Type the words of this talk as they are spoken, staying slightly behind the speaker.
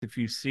If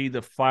you see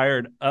the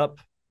fired up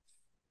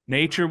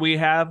nature we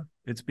have,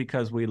 it's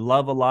because we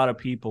love a lot of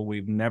people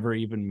we've never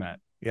even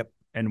met. Yep.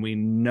 And we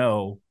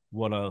know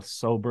what a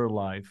sober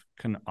life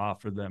can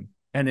offer them,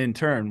 and in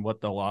turn, what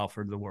they'll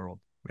offer the world.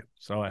 Yep.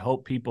 So I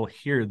hope people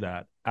hear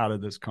that out of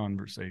this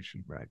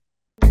conversation. Right.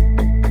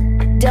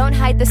 Don't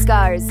Hide the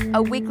Scars,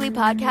 a weekly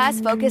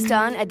podcast focused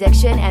on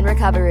addiction and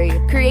recovery.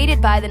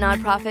 Created by the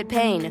nonprofit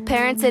PAIN,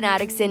 Parents and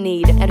Addicts in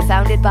Need, and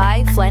founded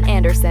by Flint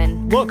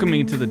Anderson.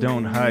 Welcoming to the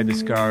Don't Hide the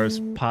Scars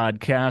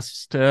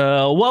podcast.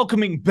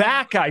 Welcoming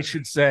back, I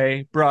should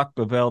say, Brock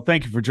Bevell.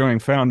 Thank you for joining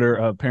founder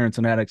of Parents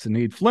and Addicts in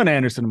Need, Flint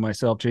Anderson, and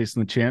myself, Jason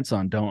the Chance,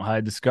 on Don't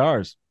Hide the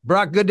Scars.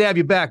 Brock, good to have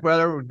you back,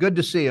 brother. Good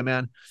to see you,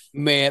 man.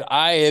 Man,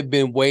 I have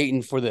been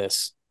waiting for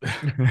this.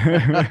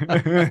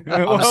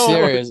 I'm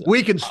serious.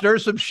 We can stir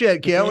some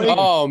shit, can't we?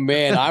 Oh,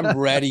 man, I'm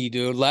ready,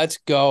 dude. Let's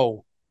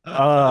go.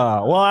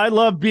 Well, I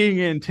love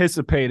being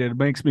anticipated. It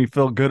makes me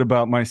feel good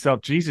about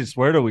myself. Jesus,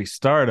 where do we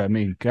start? I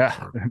mean,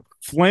 God,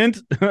 Flint.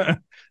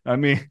 I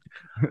mean,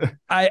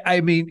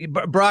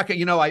 Brock,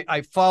 you know,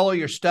 I follow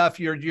your stuff.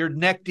 You're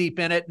neck deep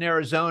in it in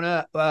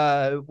Arizona,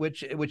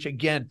 which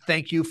again,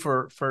 thank you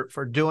for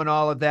doing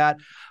all of that.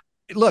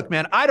 Look,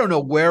 man, I don't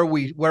know where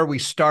we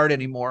start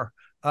anymore.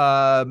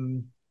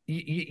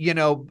 You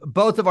know,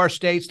 both of our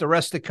states, the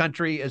rest of the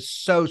country is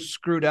so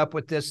screwed up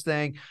with this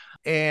thing.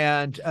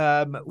 And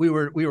we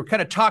were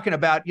kind of talking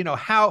about, you know,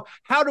 how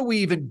do we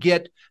even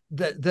get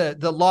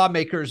the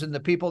lawmakers and the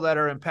people that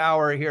are in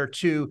power here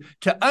to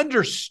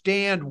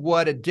understand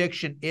what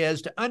addiction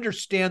is, to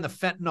understand the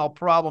fentanyl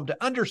problem, to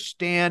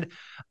understand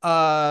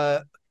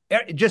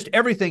just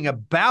everything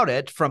about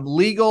it, from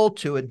legal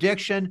to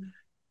addiction.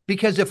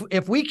 Because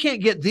if we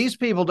can't get these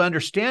people to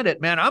understand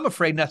it, man, I'm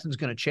afraid nothing's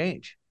going to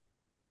change.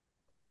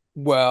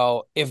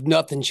 Well, if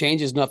nothing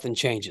changes, nothing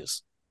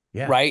changes.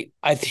 Yeah. Right?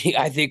 I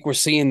think we're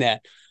seeing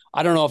that.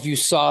 I don't know if you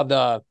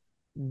saw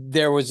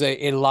there was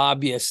a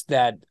lobbyist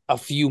that a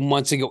few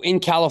months ago in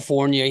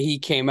California, he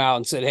came out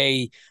and said,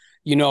 hey,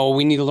 you know,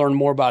 we need to learn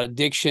more about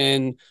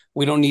addiction.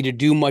 We don't need to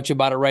do much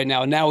about it right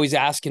now. And now he's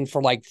asking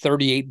for like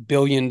 $38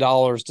 billion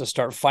to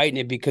start fighting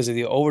it because of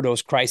the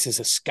overdose crisis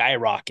is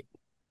skyrocketing.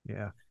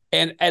 Yeah.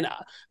 And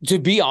to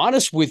be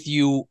honest with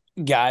you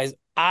guys,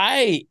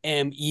 I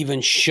am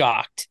even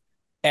shocked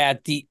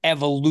at the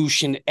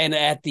evolution and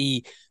at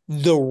the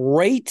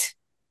rate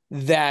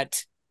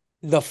that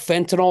the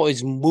fentanyl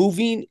is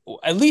moving,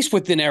 at least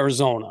within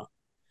Arizona.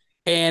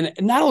 And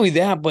not only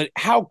that, but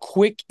how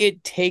quick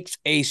it takes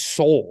a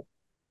soul.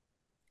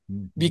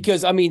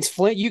 Because, I mean,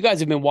 Flint, you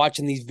guys have been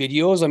watching these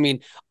videos. I mean,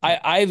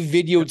 I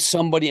videoed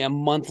somebody a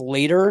month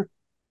later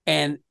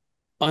and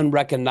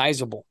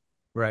unrecognizable.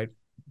 Right.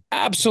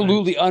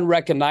 Absolutely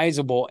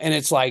unrecognizable. And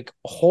it's like,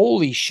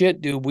 holy shit,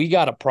 dude, we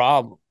got a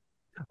problem.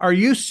 Are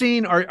you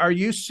seeing,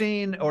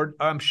 or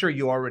I'm sure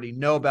you already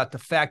know about the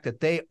fact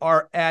that they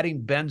are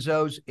adding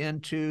benzos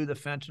into the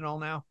fentanyl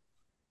now?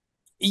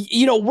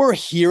 You know, we're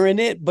hearing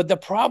it, but the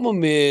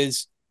problem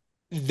is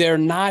they're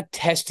not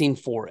testing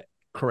for it.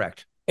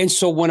 Correct. And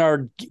so when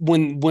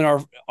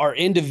our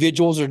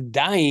individuals are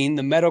dying,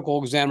 the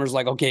medical examiner's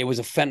like, okay, it was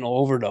a fentanyl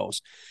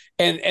overdose.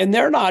 And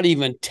they're not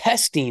even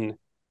testing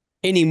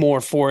anymore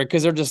for it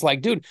because they're just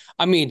like, dude,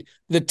 I mean,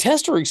 the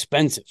tests are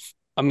expensive.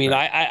 I mean,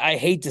 right. I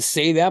hate to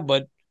say that,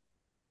 but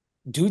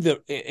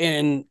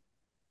and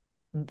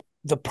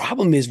the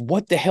problem is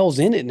what the hell's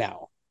in it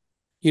now?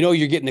 You know,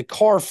 you're getting the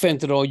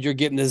carfentanil, you're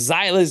getting the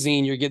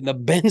xylazine, you're getting the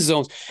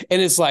benzones.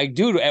 And it's like,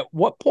 dude, at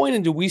what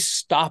point do we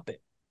stop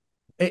it?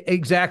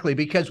 Exactly,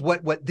 because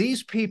what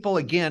these people,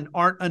 again,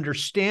 aren't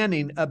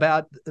understanding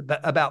about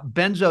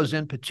benzos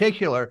in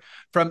particular,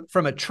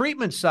 from a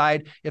treatment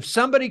side, if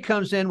somebody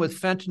comes in with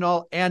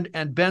fentanyl and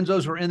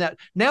benzos are in that,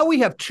 now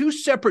we have two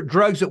separate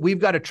drugs that we've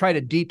got to try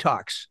to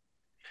detox,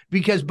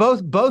 because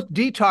both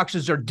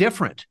detoxes are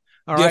different.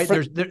 All right,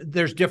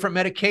 there's different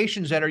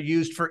medications that are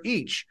used for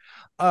each.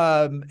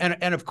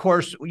 And of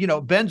course, you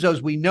know,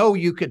 benzos, we know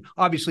you can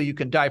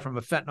die from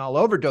a fentanyl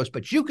overdose,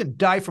 but you can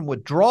die from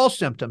withdrawal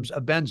symptoms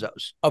of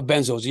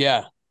benzos.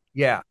 Yeah.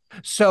 Yeah.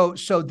 So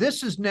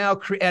this is now,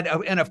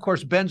 and of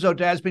course,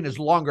 benzodiazepine is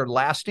longer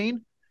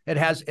lasting. It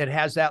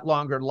has that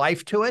longer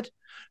life to it.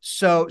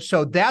 So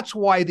that's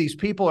why these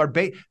people are,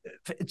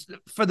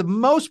 for the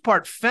most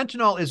part,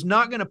 fentanyl is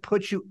not going to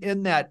put you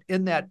in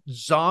that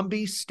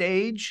zombie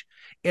stage.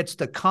 It's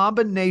the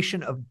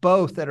combination of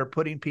both that are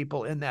putting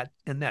people in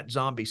that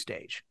zombie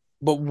stage.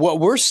 But what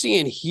we're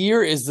seeing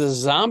here is the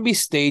zombie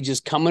stage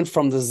is coming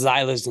from the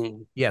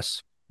xylazine.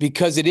 Yes.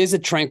 Because it is a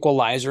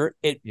tranquilizer.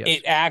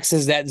 It acts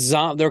as that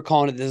they're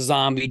calling it the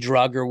zombie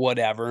drug or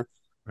whatever.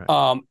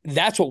 Right.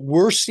 That's what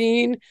we're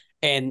seeing.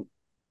 And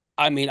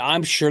I mean,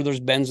 I'm sure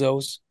there's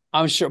benzos.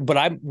 I'm sure,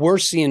 but we're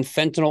seeing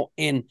fentanyl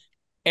in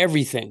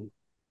everything.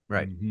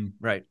 Right. Mm-hmm.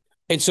 Right.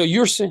 And so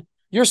you're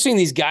seeing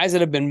these guys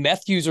that have been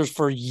meth users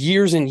for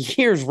years and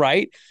years,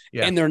 right?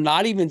 Yeah. And they're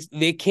not even,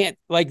 they can't,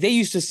 like they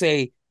used to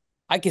say,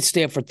 I could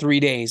stay up for 3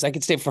 days. I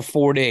could stay up for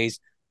 4 days.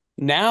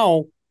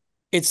 Now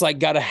it's like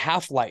got a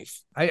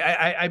half-life.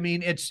 I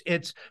mean, it's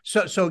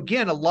so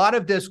again, a lot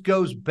of this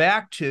goes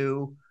back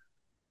to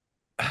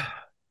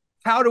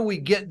how do we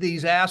get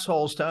these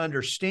assholes to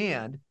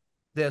understand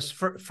this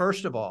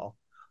first of all?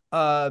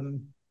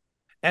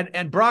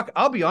 And Brock,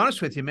 I'll be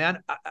honest with you,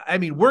 man. I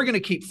mean, we're going to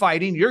keep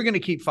fighting. You're going to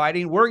keep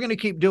fighting. We're going to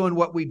keep doing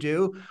what we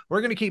do.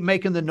 We're going to keep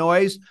making the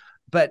noise.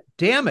 But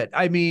damn it,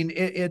 I mean,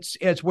 it's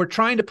we're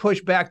trying to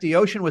push back the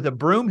ocean with a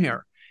broom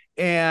here,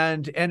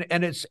 and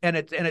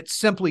it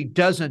simply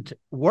doesn't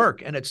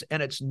work, and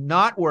it's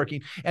not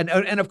working. And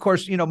of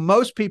course, you know,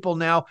 most people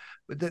now.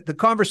 The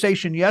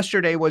conversation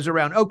yesterday was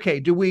around, okay,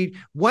 do we,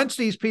 once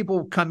these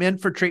people come in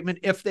for treatment,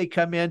 if they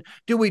come in,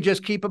 do we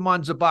just keep them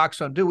on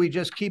Suboxone? Do we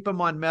just keep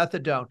them on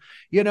methadone?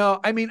 You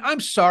know, I mean, I'm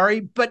sorry,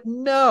 but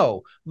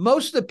no,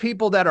 most of the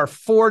people that are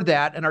for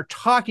that and are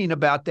talking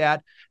about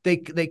that, they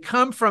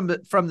come from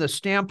the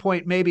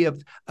standpoint maybe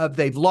of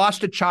they've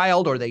lost a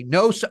child or they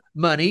know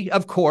money,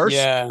 of course.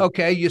 Yeah.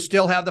 Okay, you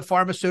still have the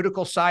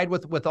pharmaceutical side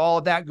with all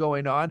of that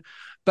going on.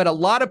 But a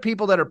lot of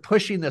people that are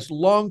pushing this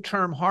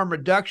long-term harm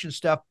reduction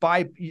stuff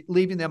by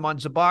leaving them on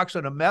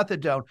Suboxone and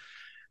methadone,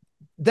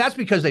 that's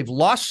because they've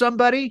lost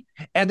somebody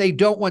and they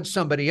don't want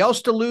somebody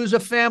else to lose a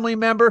family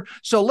member.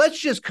 So let's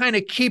just kind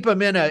of keep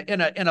them in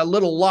a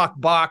little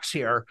locked box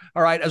here.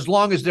 All right, as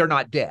long as they're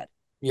not dead.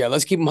 Yeah,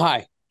 let's keep them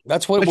high.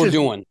 That's what we're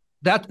doing.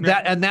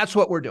 That's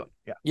what we're doing.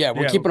 Yeah,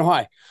 we're keeping them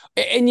high.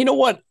 And you know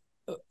what,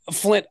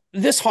 Flint,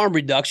 this harm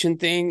reduction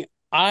thing,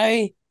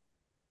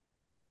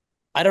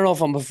 I don't know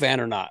if I'm a fan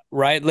or not,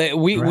 right?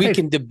 We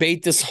can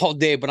debate this all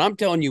day, but I'm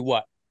telling you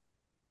what,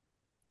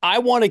 I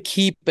want to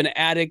keep an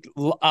addict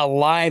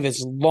alive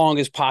as long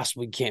as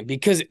possibly can,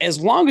 because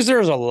as long as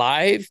there's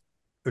alive,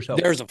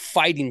 there's a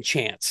fighting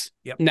chance.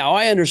 Yep. Now,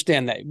 I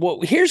understand that.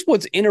 Well, here's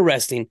what's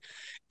interesting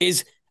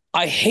is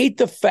I hate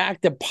the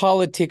fact that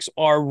politics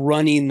are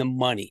running the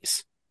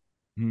monies.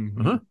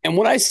 Mm-hmm. And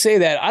when I say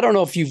that, I don't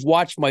know if you've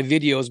watched my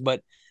videos,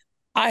 but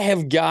I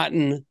have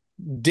gotten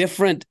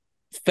different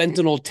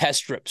fentanyl test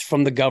strips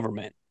from the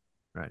government.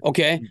 Right.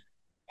 Okay.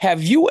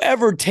 Have you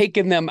ever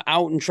taken them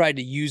out and tried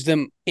to use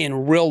them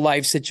in real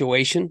life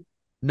situation?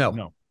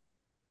 No.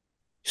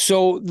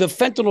 So the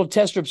fentanyl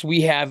test strips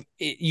we have,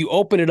 you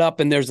open it up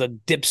and there's a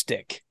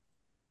dipstick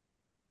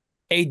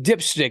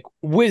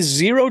with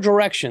 0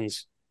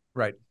 directions.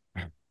 Right.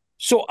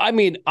 So, I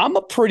mean,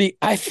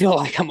 I feel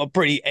like I'm a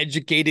pretty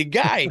educated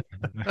guy,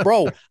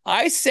 bro.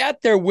 I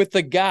sat there with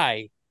the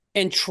guy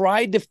and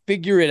tried to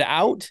figure it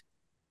out.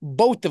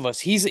 Both of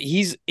us.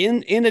 He's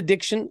in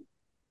addiction.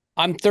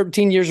 I'm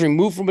 13 years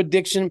removed from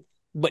addiction,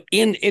 but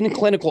in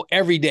clinical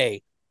every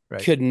day.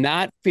 Right. Could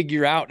not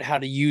figure out how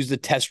to use the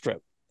test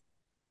strip.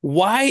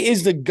 Why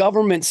is the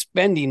government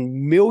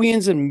spending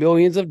millions and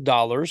millions of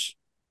dollars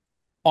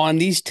on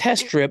these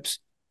test strips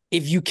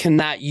if you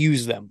cannot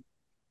use them?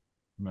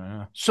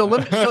 So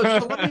let me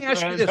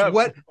ask you this: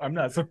 what? I'm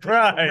not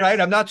surprised. Right,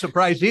 I'm not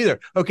surprised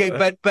either. Okay,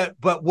 but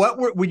what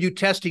were you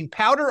testing,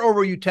 powder or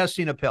were you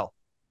testing a pill?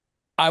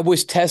 I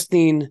was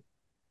testing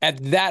at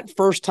that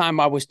first time.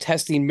 I was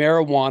testing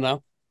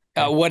marijuana.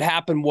 What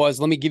happened was,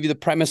 let me give you the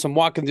premise. I'm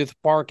walking through the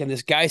park and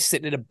this guy's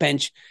sitting at a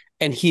bench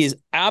and he is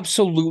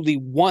absolutely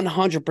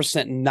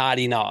 100%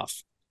 nodding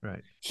off.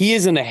 Right. He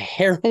is in a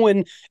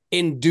heroin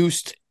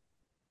induced,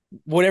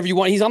 whatever you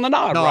want. He's on the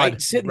nod.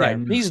 Right? Sitting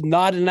there. He's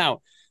nodding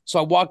out. So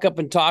I walk up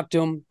and talk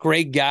to him.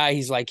 Great guy.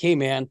 He's like, hey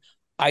man,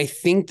 I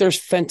think there's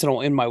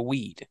fentanyl in my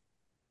weed.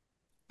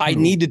 I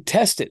need to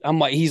test it. I'm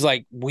like, he's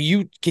like,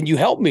 can you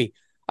help me?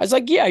 I was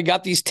like, yeah, I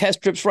got these test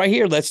strips right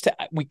here.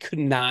 We could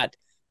not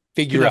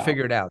figure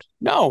it out.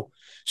 No.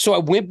 So I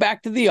went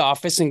back to the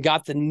office and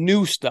got the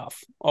new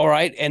stuff. All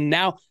right. And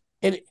now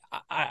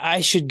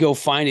I should go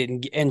find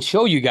it and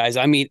show you guys.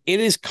 I mean, it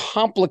is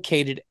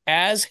complicated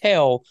as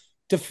hell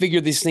to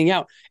figure this thing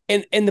out.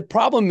 And the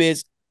problem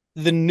is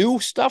the new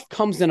stuff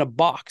comes in a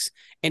box,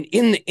 and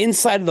in the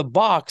inside of the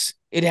box,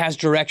 it has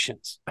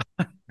directions.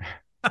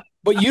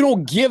 But you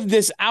don't give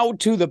this out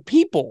to the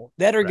people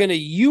that are going to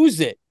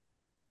use it.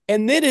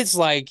 And then it's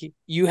like,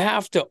 you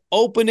have to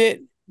open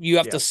it. You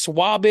have to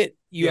swab it.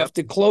 You have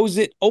to close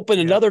it, open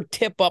another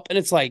tip up. And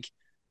it's like,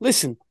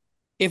 listen,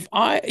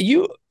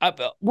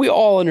 we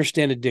all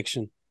understand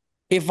addiction.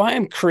 If I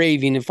am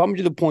craving, if I'm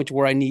to the point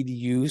where I need to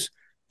use,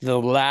 the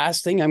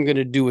last thing I'm going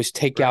to do is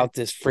take out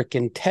this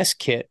freaking test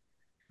kit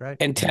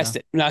and test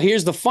it. Now,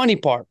 here's the funny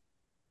part.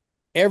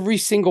 Every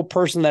single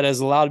person that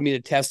has allowed me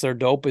to test their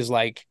dope is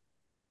like,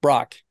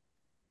 Brock,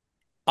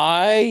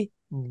 I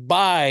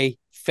buy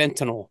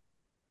fentanyl.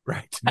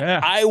 Right.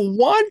 Yeah. I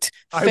want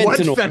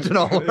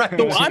fentanyl. Right.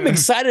 So I'm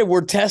excited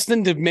we're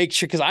testing to make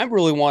sure, because I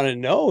really want to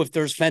know if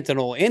there's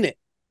fentanyl in it.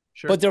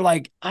 Sure. But they're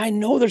like, I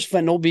know there's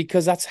fentanyl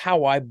because that's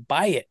how I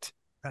buy it.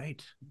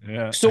 Right.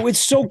 Yeah. So it's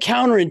so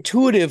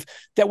counterintuitive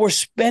that we're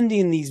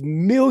spending these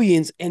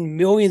millions and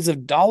millions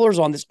of dollars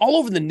on this all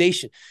over the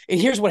nation. And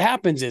here's what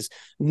happens is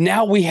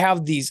now we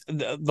have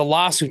the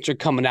lawsuits are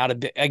coming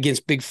out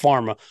against big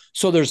pharma.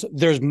 So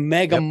there's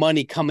mega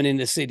money coming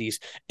into cities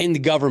in the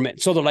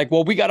government. So they're like,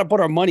 well, we got to put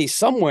our money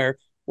somewhere.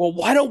 Well,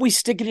 why don't we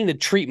stick it into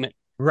treatment?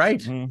 Right.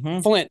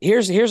 Mm-hmm. Flint,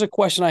 here's a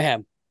question I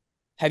have.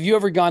 Have you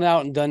ever gone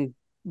out and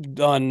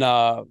done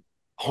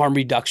harm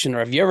reduction, or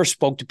have you ever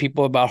spoke to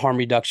people about harm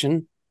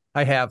reduction?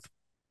 I have.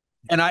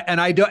 And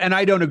I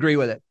don't agree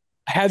with it.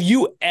 Have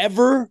you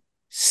ever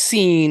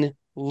seen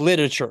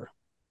literature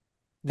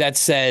that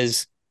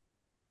says,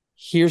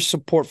 here's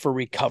support for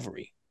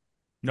recovery?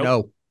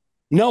 Nope.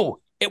 No.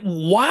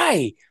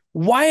 Why?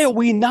 Why are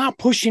we not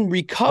pushing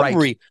recovery?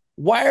 Right.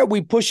 Why are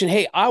we pushing,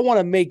 hey, I want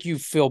to make you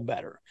feel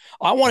better.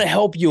 I want to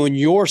help you in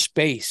your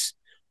space.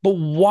 But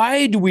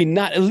why do we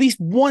not? At least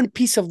one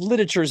piece of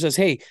literature says,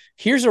 hey,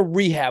 here's a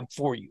rehab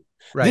for you.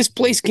 Right. This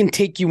place can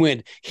take you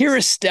in. Here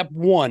is step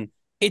one.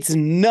 It's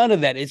none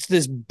of that. It's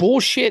this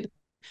bullshit.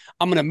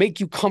 I'm going to make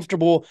you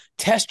comfortable,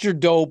 test your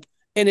dope.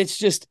 And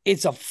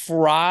it's a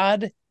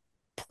fraud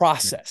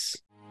process.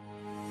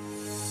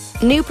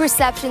 New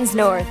Perceptions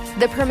North,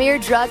 the premier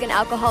drug and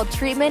alcohol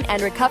treatment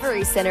and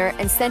recovery center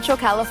in Central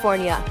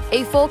California.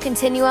 A full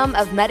continuum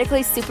of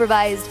medically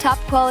supervised,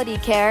 top-quality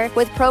care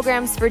with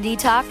programs for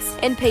detox,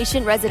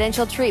 inpatient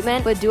residential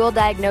treatment with dual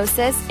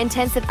diagnosis,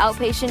 intensive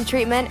outpatient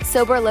treatment,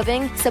 sober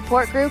living,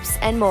 support groups,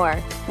 and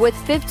more. With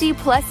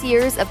 50-plus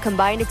years of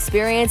combined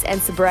experience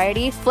and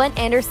sobriety, Flint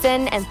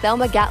Anderson and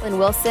Thelma Gatlin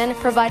Wilson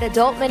provide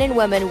adult men and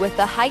women with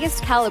the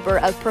highest caliber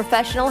of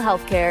professional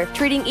health care,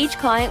 treating each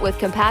client with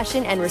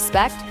compassion and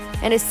respect,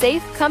 and a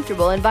safe,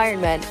 comfortable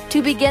environment.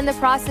 To begin the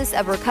process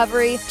of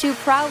recovery, to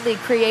proudly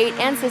create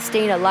and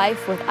sustain a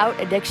life without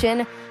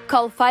addiction,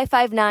 call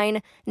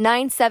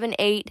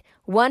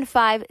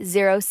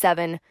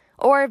 559-978-1507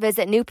 or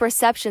visit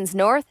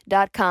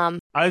newperceptionsnorth.com.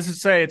 I was to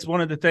say, it's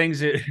one of the things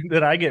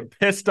that I get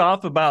pissed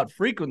off about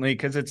frequently,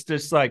 because it's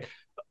just like,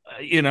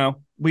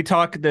 we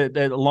talk that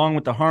along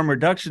with the harm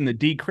reduction, the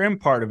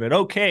decrim part of it.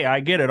 Okay, I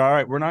get it. All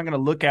right, we're not going to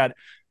look at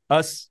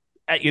us,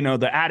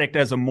 the addict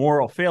as a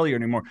moral failure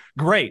anymore.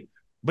 Great.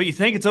 But you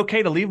think it's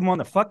okay to leave them on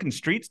the fucking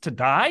streets to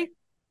die?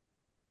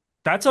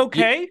 That's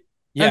okay?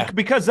 Yeah. And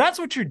because that's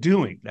what you're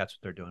doing. That's what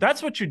they're doing.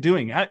 That's what you're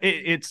doing.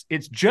 It's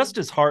just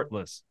as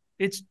heartless.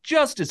 It's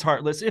just as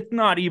heartless, if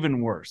not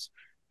even worse.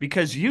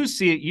 Because you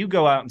see it, you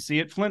go out and see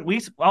it. Flint,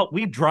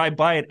 we drive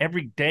by it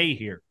every day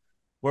here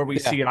where we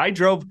see it.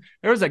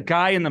 There was a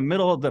guy in the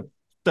middle of the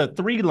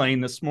 3-lane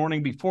this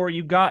morning before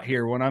you got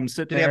here when I'm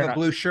sitting there. Did he have a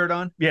blue shirt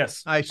on?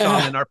 Yes. I saw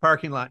him in our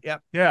parking lot.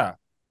 Yep. Yeah.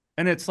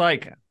 And it's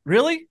like,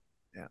 really?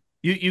 Yeah.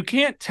 You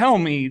can't tell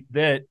me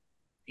that,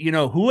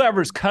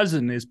 whoever's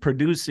cousin is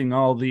producing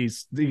all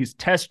these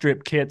test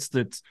strip kits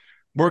that's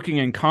working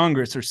in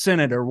Congress or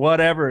Senate or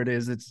whatever it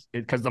is. It's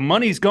because the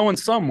money's going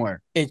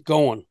somewhere. It's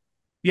going.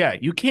 Yeah.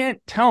 You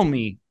can't tell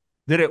me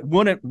that it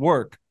wouldn't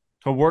work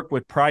to work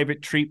with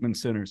private treatment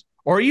centers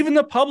or even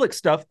the public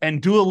stuff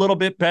and do a little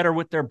bit better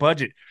with their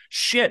budget.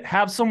 Shit,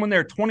 have someone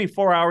there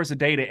 24 hours a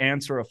day to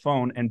answer a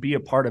phone and be a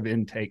part of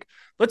intake.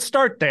 Let's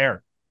start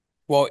there.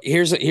 Well,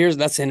 here's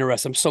that's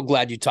interesting. I'm so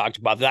glad you talked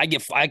about that.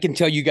 I can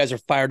tell you guys are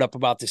fired up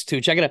about this too.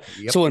 Check it out.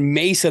 Yep. So in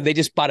Mesa, they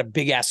just bought a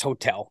big ass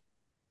hotel.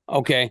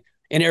 Okay.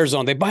 In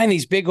Arizona, they buy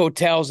these big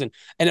hotels, and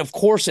of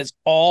course it's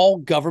all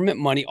government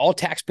money, all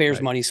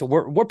taxpayers' money. So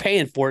we're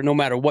paying for it no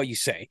matter what you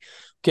say.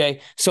 Okay.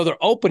 So they're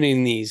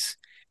opening these,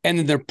 and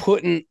then they're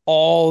putting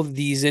all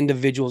these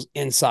individuals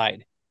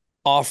inside,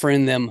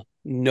 offering them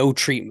no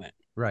treatment.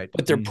 Right.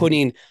 But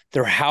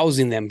they're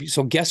housing them.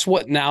 So guess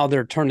what now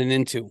they're turning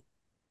into?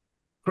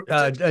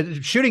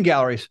 Shooting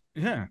galleries.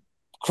 Yeah.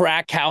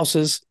 Crack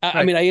houses.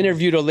 I mean, I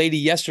interviewed a lady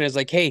yesterday. I was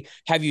like, hey,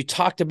 have you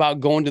talked about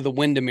going to the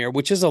Windermere,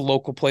 which is a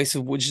local place,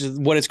 which is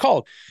what it's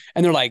called?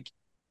 And they're like,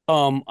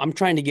 I'm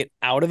trying to get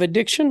out of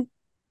addiction.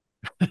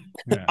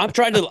 Yeah. I'm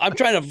trying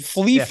to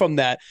flee from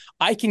that.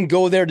 I can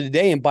go there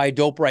today and buy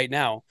dope right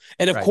now.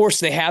 And of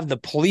course they have the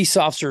police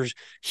officers.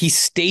 He's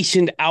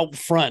stationed out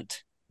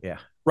front. Yeah.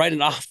 Right.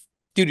 And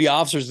off-duty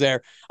officers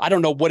there. I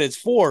don't know what it's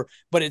for,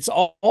 but it's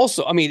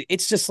also, I mean,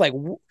 it's just like,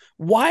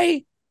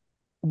 why,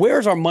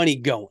 where's our money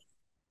going?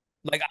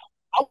 Like,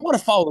 I want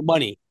to follow the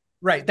money.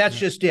 Right. That's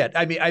just it.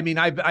 I mean,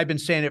 I've been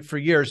saying it for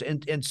years.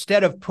 And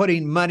instead of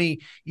putting money,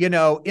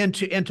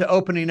 into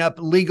opening up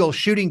legal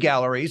shooting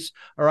galleries,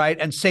 all right,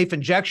 and safe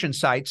injection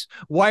sites,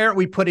 why aren't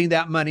we putting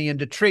that money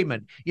into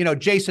treatment?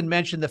 Jason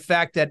mentioned the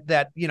fact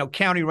that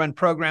county-run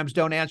programs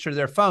don't answer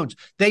their phones.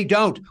 They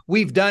don't.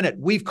 We've done it.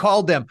 We've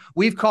called them.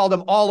 We've called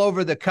them all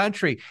over the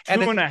country.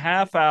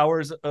 2.5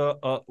 hours.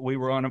 We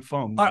were on a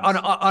phone.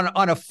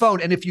 On a phone.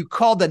 And if you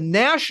call the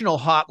national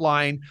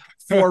hotline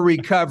for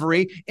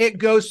recovery, it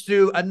goes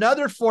through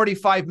another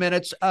 45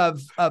 minutes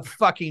of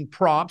fucking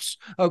prompts.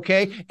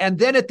 Okay. And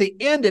then at the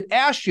end, it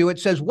asks you, it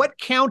says, what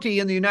county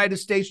in the United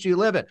States do you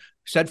live in?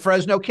 Said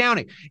Fresno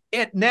County.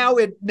 Now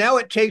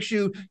it takes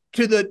you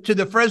to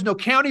the Fresno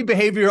County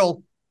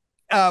behavioral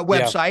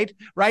website,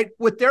 right,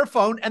 with their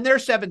phone and their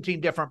 17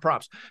 different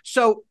prompts.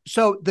 So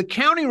the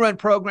county run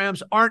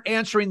programs aren't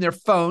answering their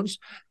phones.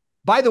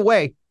 By the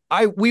way,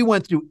 we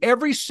went through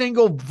every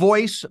single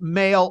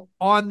voicemail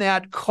on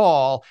that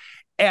call,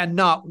 and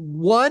not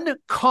one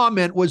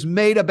comment was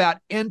made about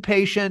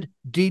inpatient,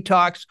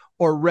 detox,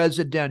 or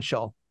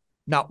residential.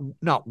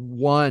 Not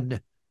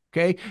one.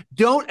 Okay.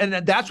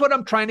 And that's what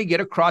I'm trying to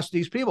get across to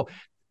these people.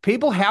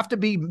 People have to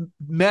be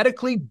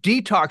medically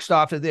detoxed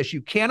off of this.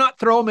 You cannot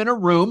throw them in a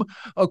room,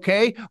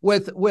 okay,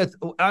 with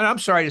I'm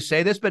sorry to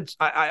say this, but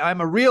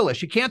I'm a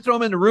realist. You can't throw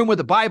them in the room with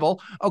the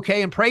Bible,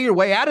 okay, and pray your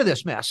way out of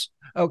this mess,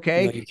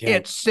 okay? No, you can't.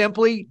 It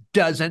simply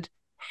doesn't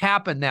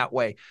happen that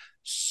way.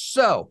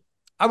 So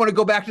I want to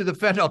go back to the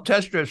fentanyl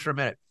test strips for a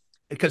minute,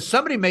 because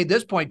somebody made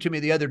this point to me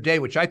the other day,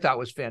 which I thought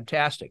was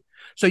fantastic.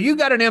 So you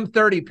got an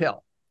M30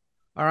 pill,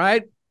 all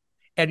right?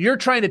 And you're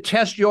trying to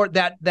test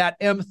that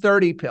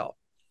M30 pill.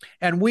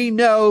 And we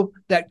know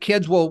that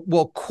kids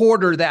will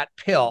quarter that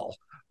pill,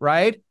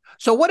 right?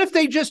 So what if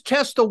they just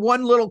test the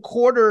one little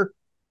quarter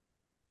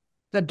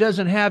that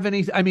doesn't have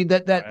any, I mean,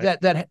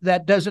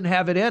 that doesn't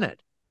have it in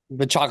it?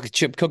 The chocolate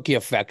chip cookie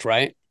effect,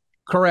 right?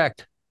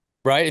 Correct.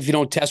 Right? If you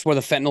don't test where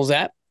the fentanyl's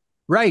at.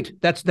 Right.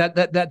 That's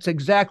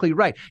exactly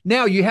right.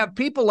 Now you have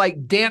people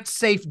like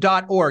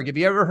dancesafe.org. Have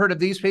you ever heard of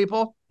these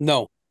people?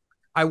 No.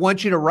 I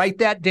want you to write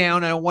that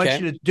down, and I want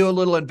you to do a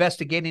little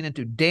investigating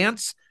into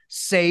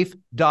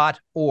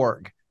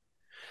dancesafe.org.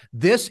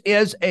 This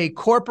is a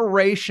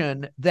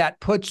corporation that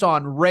puts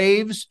on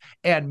raves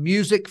and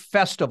music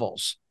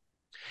festivals,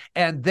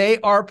 and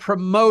they are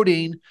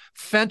promoting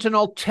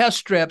fentanyl test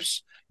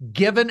strips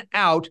given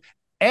out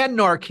and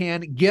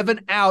Narcan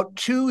given out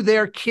to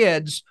their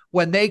kids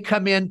when they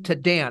come in to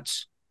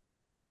dance.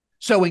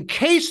 So in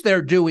case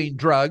they're doing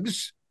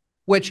drugs,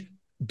 which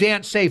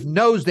Dance Safe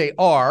knows they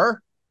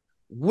are,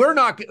 we're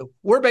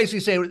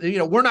basically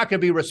saying, we're not going to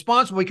be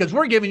responsible because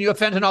we're giving you a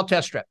fentanyl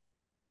test strip.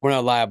 We're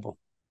not liable.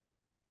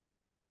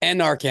 And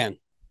Narcan.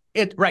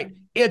 Right.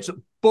 It's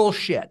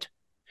bullshit.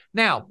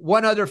 Now,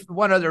 one other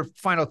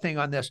final thing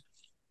on this.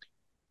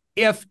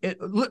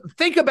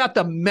 Think about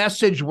the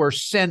message we're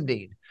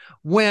sending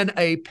when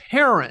a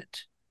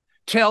parent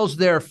tells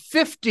their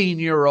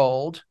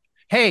 15-year-old,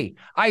 hey,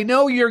 I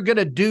know you're going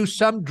to do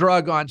some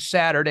drug on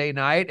Saturday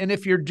night, and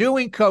if you're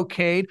doing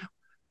cocaine,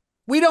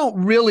 we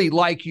don't really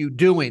like you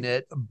doing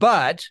it,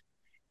 but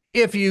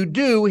if you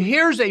do,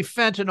 here's a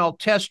fentanyl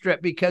test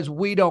strip because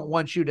we don't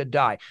want you to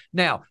die.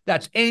 Now,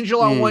 that's angel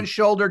on one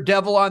shoulder,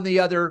 devil on the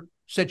other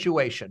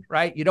situation,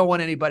 right? You don't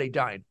want anybody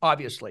dying,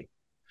 obviously.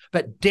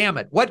 But damn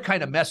it, what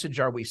kind of message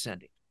are we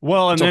sending?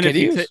 Well, and then if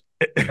you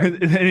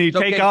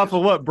take off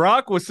of what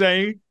Brock was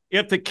saying,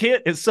 if the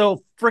kit is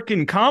so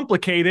freaking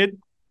complicated,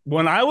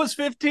 when I was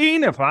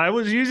 15, if I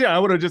was using it, I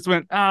would have just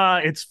went,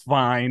 it's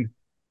fine.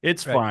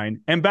 It's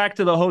fine. And back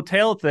to the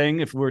hotel thing,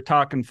 if we're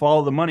talking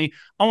follow the money,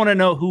 I want to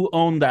know who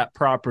owned that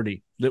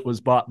property that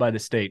was bought by the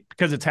state,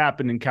 because it's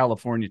happened in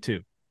California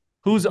too.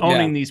 Who's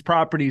owning these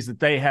properties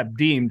that they have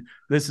deemed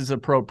this is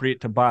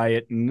appropriate to buy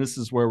it, and this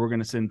is where we're going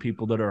to send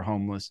people that are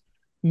homeless?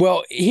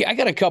 Well, I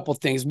got a couple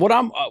things.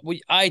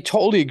 I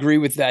totally agree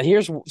with that.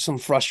 Here's some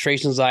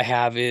frustrations I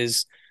have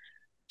is,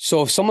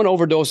 so if someone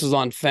overdoses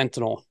on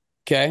fentanyl,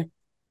 okay,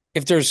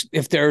 if there's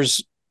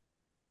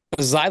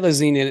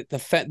xylazine in it,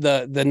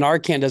 the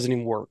Narcan doesn't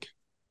even work.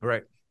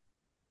 Right.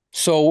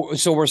 So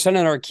we're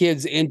sending our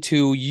kids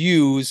into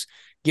use,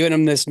 giving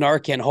them this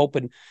Narcan,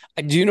 hoping.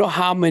 Do you know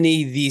how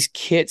many of these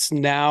kits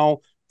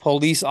now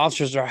police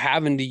officers are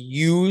having to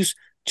use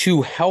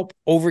to help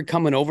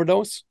overcome an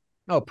overdose?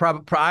 Oh,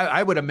 probably.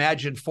 I would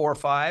imagine 4 or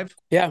 5.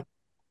 Yeah.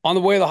 On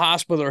the way to the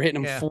hospital, they're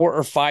hitting them 4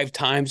 or 5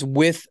 times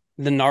with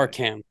the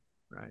Narcan.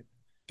 Right.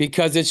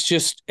 Because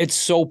it's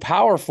so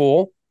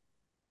powerful,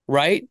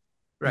 right?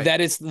 Right. That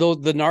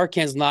the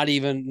Narcan's not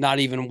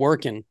even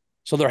working.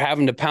 So they're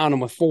having to pound them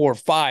with 4,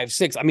 5,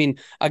 6. I mean,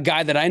 a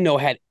guy that I know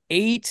had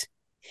 8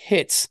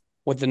 hits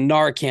with the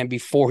Narcan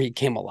before he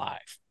came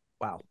alive.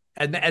 Wow.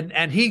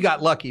 And he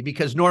got lucky,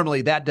 because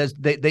normally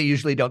they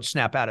usually don't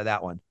snap out of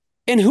that one.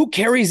 And who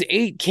carries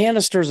 8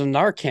 canisters of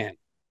Narcan?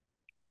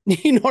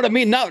 You know what I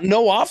mean?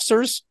 No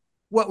officers.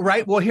 Well,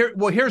 right. Well,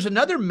 here's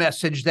another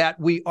message that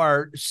we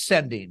are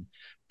sending.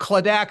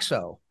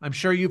 Cladaxo. I'm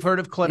sure you've heard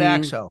of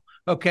Cladaxo.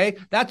 Okay.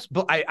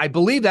 I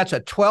believe that's a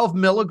 12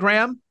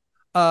 milligram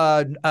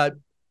naloxone.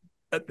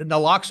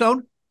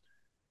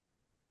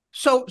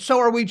 So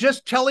are we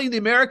just telling the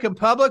American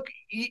public,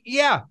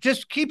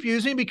 just keep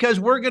using because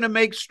we're going to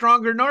make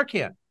stronger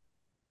Narcan?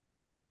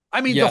 I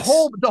mean, yes.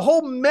 the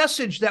whole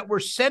message that we're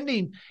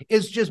sending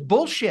is just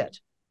bullshit.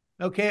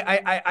 Okay.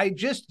 I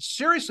just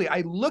seriously,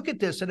 I look at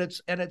this and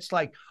it's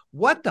like,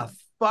 what the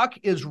fuck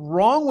is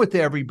wrong with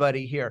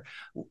everybody here?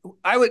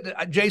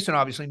 Jason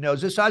obviously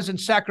knows this. I was in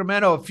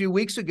Sacramento a few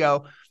weeks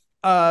ago.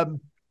 And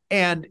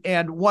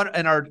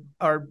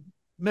our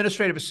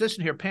administrative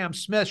assistant here, Pam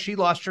Smith, she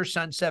lost her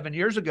son 7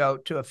 years ago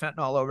to a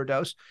fentanyl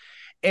overdose.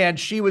 And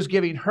she was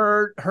giving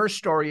her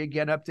story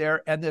again up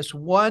there. And this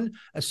one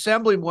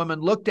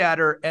assemblywoman looked at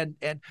her and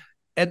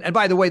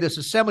by the way, this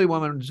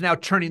assemblywoman is now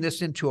turning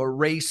this into a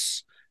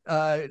race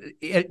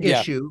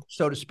issue,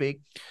 so to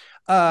speak.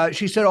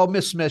 She said, "Oh,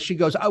 Miss Smith," she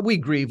goes, "we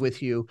grieve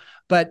with you,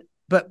 but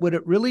would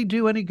it really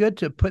do any good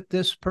to put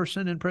this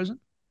person in prison?"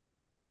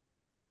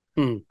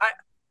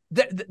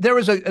 there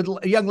was a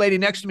young lady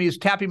next to me who's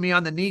tapping me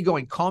on the knee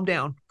going, calm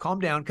down,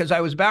 because I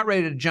was about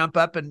ready to jump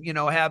up and,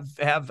 have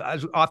I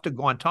was off to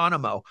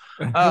Guantanamo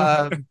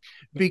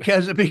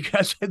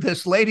because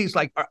this lady's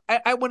like,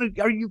 I want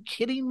to, are you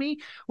kidding me?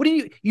 What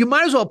do you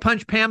might as well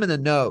punch Pam in the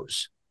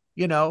nose,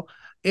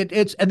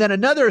 it's, and then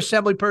another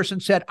assembly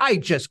person said, I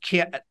just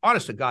can't,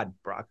 honest to God,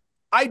 Brock,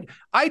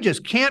 I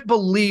just can't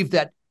believe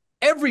that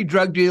every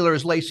drug dealer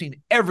is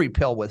lacing every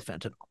pill with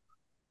fentanyl.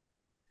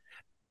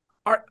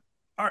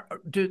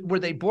 Were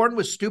they born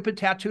with stupid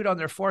tattooed on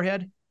their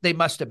forehead? They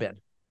must have been.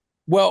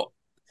 Well,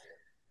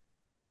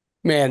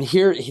 man,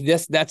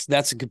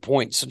 that's a good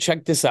point. So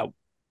check this out.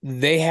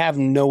 They have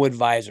no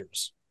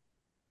advisors.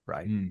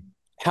 Right.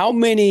 How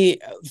many,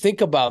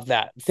 think about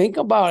that. Think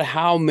about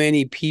how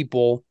many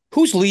people,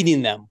 who's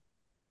leading them?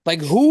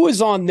 Like who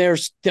is on their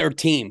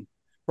team,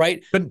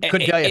 right? Couldn't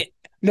tell you.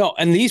 No,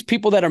 and these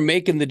people that are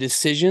making the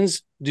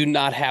decisions do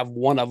not have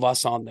one of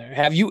us on there.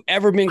 Have you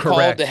ever been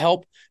called to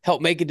help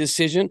make a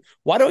decision?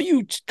 Why don't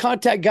you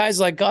contact guys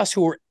like us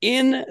who are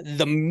in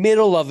the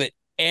middle of it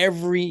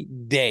every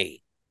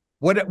day?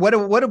 What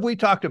have we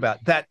talked about?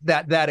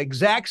 That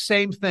exact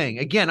same thing.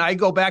 Again, I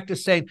go back to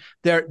saying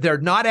they're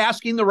not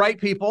asking the right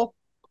people.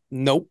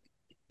 Nope.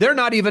 They're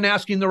not even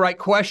asking the right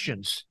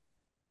questions.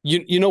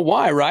 You know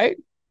why, right?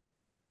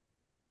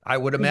 I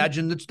would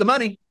imagine it's the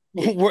money.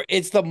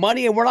 It's the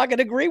money, and we're not going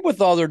to agree with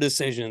all their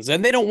decisions.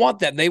 And they don't want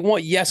that. They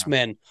want yes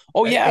men.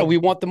 Oh, yeah, we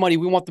want the money.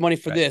 We want the money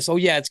for this. Oh,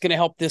 yeah, it's going to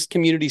help this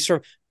community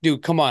serve.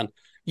 Dude, come on.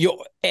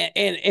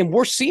 And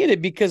we're seeing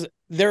it because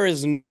there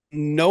is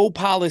no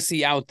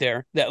policy out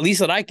there, that at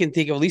least that I can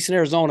think of, at least in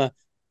Arizona,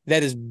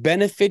 that is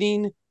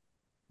benefiting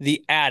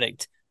the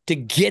addict to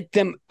get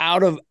them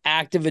out of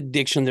active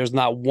addiction. There's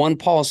not one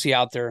policy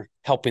out there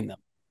helping them.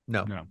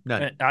 No,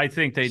 none. I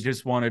think they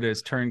just wanted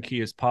as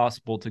turnkey as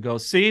possible to go,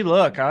 see,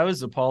 look, I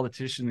was a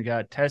politician that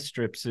got test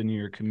strips in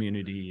your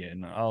community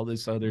and all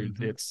this other.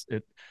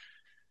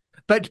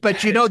 But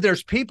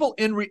there's people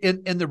in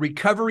the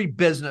recovery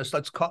business.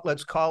 Let's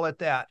call it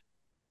that.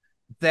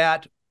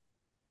 That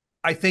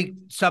I think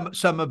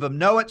some of them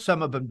know it,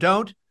 some of them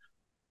don't.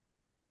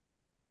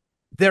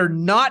 They're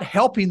not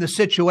helping the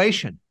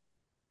situation.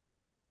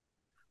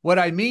 What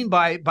I mean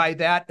by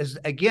that is,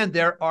 again,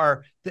 there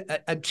are,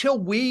 until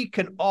we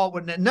can all,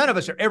 none of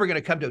us are ever going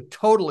to come to a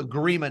total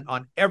agreement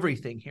on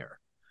everything here.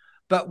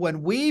 But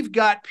when we've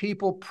got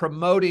people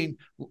promoting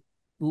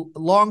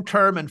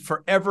long-term and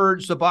forever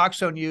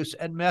Suboxone use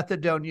and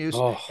methadone use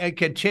and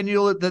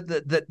continue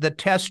the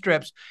test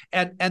strips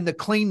and the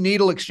clean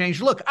needle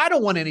exchange. Look, I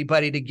don't want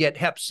anybody to get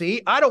Hep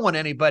C. I don't want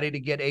anybody to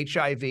get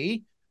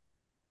HIV.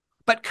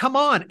 But come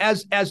on,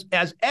 as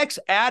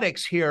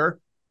ex-addicts here,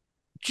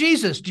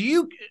 Jesus,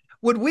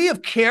 would we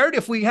have cared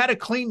if we had a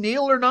clean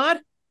needle or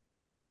not?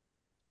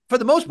 For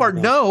the most part,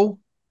 no.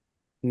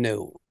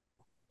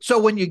 So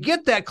when you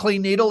get that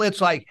clean needle,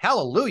 it's like,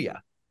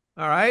 hallelujah.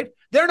 All right.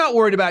 They're not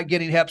worried about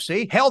getting Hep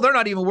C. Hell, they're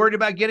not even worried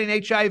about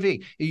getting HIV.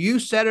 You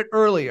said it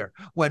earlier.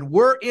 When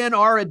we're in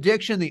our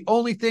addiction, the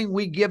only thing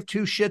we give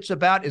two shits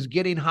about is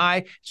getting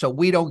high so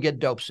we don't get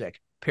dope sick,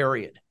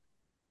 period.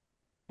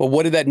 Well,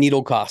 what did that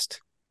needle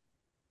cost?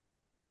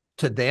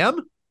 To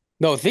them?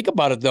 No, think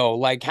about it though.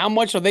 Like, how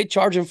much are they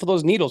charging for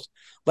those needles?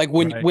 Like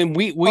when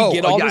we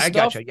get all this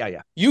stuff,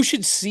 gotcha. You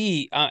should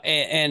see.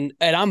 And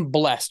I'm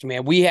blessed,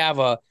 man. We have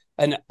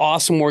an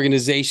awesome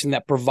organization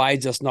that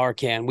provides us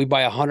Narcan. We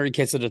buy 100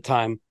 kits at a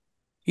time.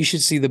 You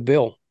should see the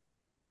bill.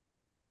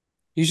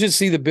 You should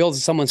see the bill that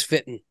someone's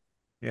fitting.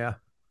 Yeah,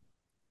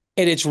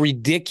 and it's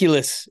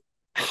ridiculous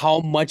how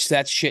much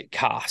that shit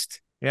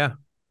cost. Yeah,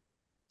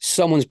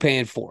 someone's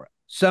paying for it.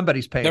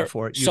 Somebody's paying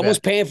for it. Someone's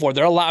paying for it.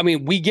 They're allowed. I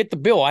mean, we get the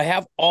bill. I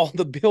have all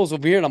the bills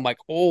over here, and I'm like,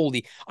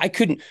 holy!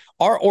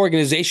 Our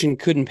organization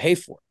couldn't pay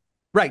for it.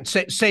 Right.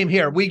 Same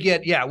here. We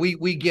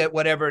get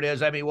whatever it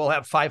is. I mean, we'll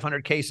have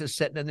 500 cases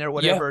sitting in there,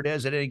 whatever it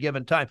is at any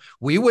given time.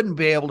 We wouldn't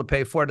be able to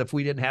pay for it if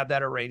we didn't have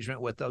that arrangement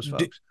with those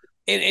folks.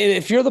 And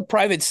if you're the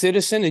private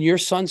citizen and your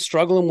son's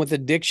struggling with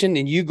addiction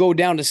and you go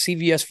down to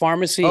CVS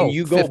pharmacy and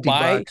you go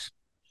buy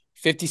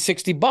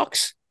 $50,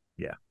 $60.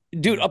 Yeah.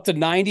 Dude, up to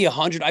 90,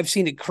 100. I've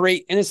seen it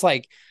create. And it's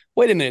like,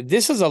 wait a minute.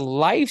 This is a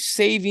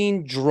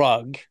life-saving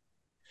drug.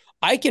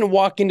 I can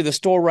walk into the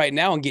store right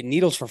now and get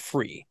needles for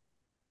free.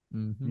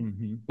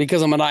 Mm-hmm.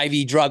 Because I'm an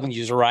IV drug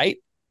user, right?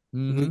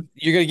 Mm-hmm.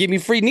 You're going to give me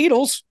free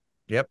needles.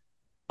 Yep.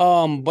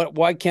 But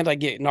why can't I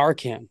get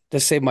Narcan to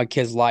save my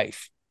kid's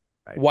life?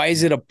 Right. Why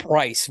is it a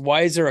price?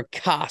 Why is there a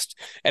cost?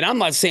 And I'm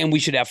not saying we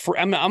should have free.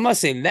 I'm not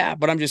saying that,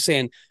 but I'm just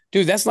saying,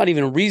 dude, that's not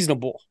even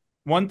reasonable.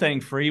 One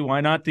thing free, why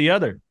not the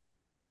other?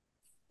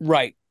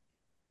 Right.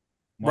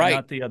 Why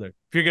not the other?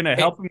 If you're going to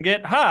help them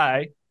get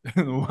high,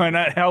 why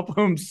not help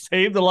them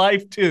save the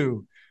life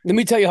too? Let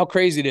me tell you how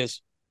crazy it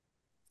is.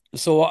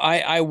 So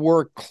I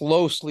work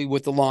closely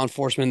with the law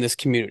enforcement in this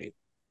community.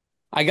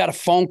 I got a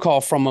phone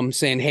call from them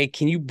saying, hey,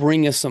 can you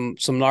bring us some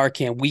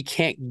Narcan? We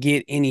can't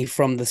get any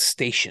from the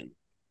station.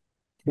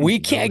 We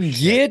can't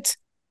get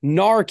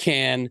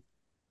Narcan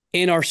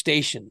in our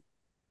station.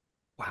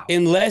 Wow.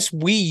 Unless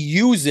we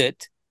use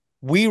it,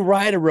 we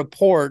write a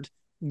report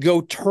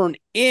go turn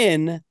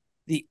in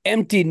the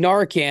empty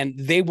Narcan,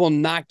 they will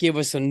not give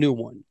us a new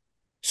one.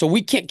 So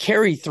we can't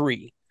carry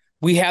 3.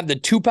 We have the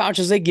 2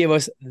 pouches they give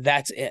us.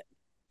 That's it.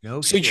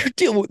 No so shit. You're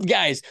dealing with,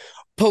 guys,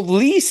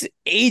 police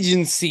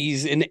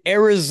agencies in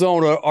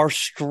Arizona are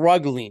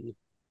struggling.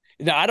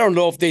 Now, I don't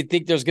know if they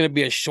think there's going to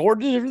be a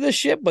shortage of this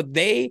shit, but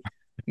they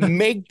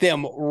make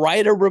them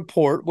write a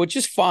report, which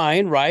is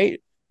fine, right?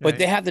 But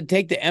they have to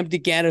take the empty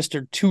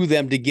canister to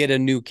them to get a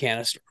new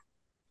canister.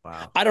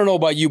 Wow. I don't know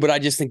about you, but I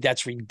just think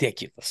that's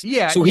ridiculous.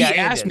 Yeah. So he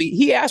asked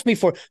me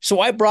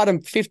so I brought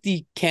him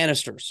 50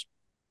 canisters.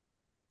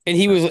 And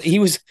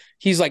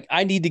he's like,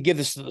 I need to give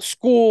this to the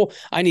school.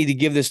 I need to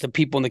give this to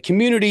people in the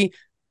community.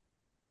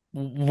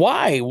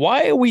 Why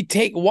are we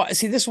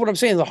see, this is what I'm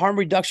saying. The harm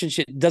reduction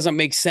shit doesn't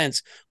make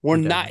sense.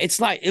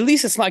 At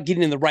least it's not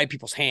getting in the right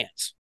people's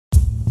hands.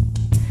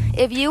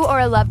 If you or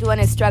a loved one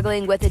is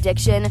struggling with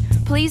addiction,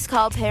 please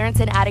call Parents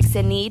and Addicts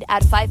in Need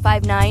at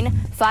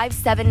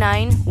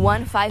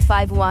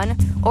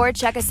 559-579-1551 or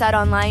check us out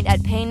online at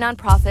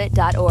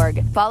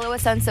painnonprofit.org. Follow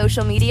us on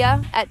social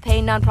media at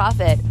Pain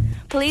Nonprofit.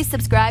 Please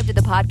subscribe to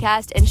the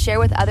podcast and share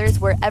with others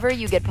wherever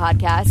you get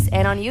podcasts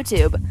and on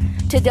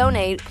YouTube. To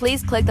donate,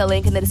 please click the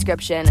link in the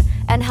description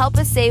and help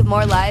us save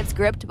more lives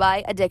gripped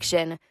by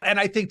addiction. And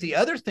I think the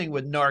other thing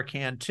with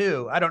Narcan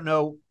too, I don't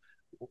know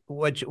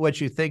what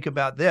you think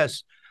about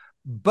this,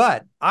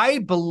 but I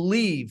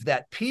believe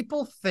that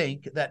people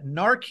think that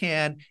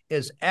Narcan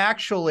is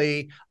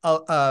actually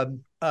a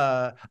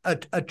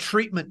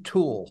treatment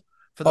tool,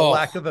 for the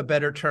lack of a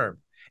better term.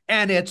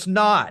 And it's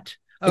not.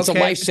 Okay? It's a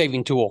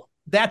life-saving tool.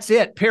 That's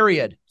it,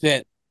 period.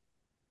 That's it.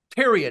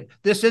 Period.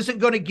 This isn't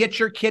going to get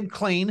your kid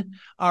clean,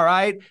 all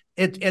right?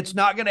 It's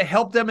not going to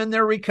help them in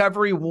their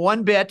recovery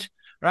one bit,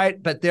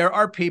 right? But there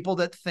are people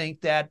that think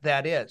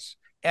that is.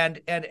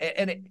 And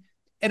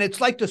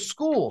it's like the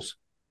schools.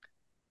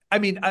 I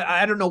mean,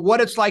 I don't know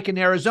what it's like in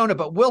Arizona,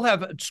 but we'll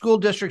have school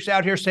districts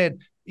out here saying,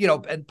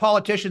 and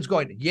politicians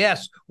going,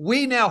 yes,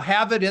 we now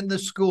have it in the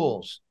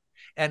schools.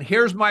 And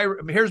here's my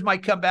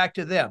comeback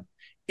to them.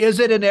 Is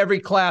it in every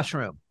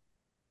classroom?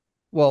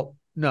 Well,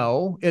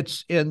 no,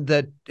 it's in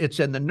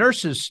the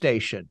nurses'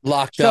 station.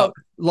 Locked up.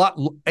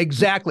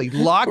 Exactly.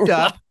 Locked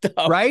up,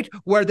 right?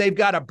 Where they've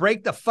got to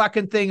break the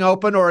fucking thing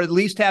open or at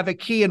least have a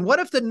key. And what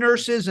if the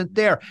nurse isn't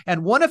there?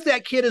 And what if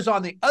that kid is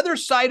on the other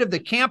side of the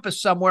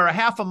campus somewhere a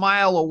half a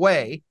mile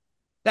away?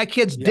 That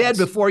kid's dead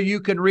before you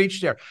can reach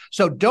there.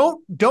 So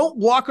don't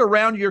walk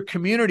around your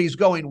communities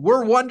going,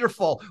 we're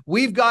wonderful,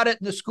 we've got it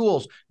in the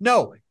schools.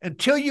 No,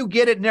 until you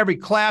get it in every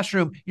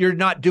classroom, you're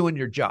not doing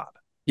your job.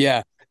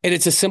 Yeah. And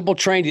it's a simple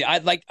training.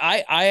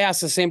 I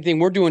ask the same thing.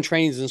 We're doing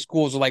trainings in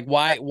schools. Like,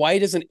 why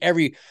doesn't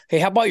hey,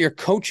 how about your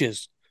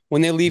coaches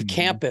when they leave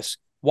campus?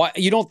 Why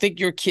you don't think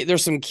your kid?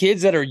 There's some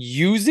kids that are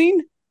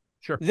using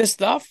this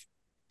stuff.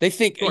 They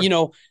think,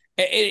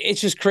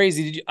 it's just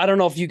crazy. I don't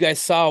know if you guys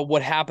saw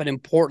what happened in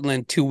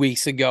Portland 2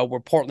 weeks ago,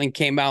 where Portland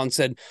came out and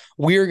said,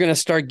 we're going to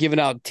start giving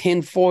out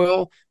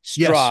tinfoil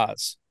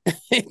straws. Yes.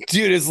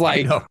 Dude, it's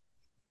like,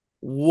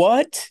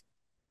 what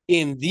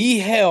in the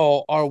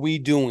hell are we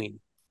doing?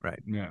 Right.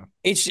 Yeah.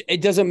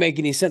 It doesn't make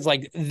any sense.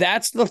 Like,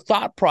 that's the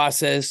thought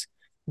process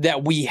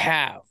that we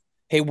have.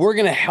 Hey, we're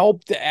going to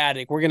help the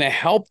addict. We're going to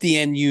help the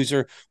end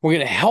user. We're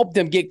going to help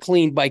them get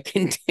clean by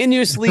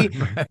continuously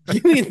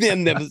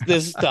giving them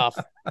this stuff.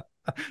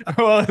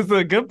 Well, it's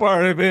a good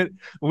part of it.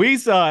 We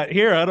saw it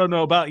here. I don't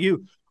know about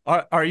you.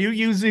 Are you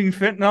using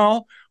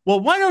fentanyl?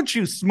 Well, why don't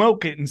you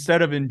smoke it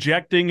instead of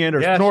injecting it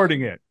or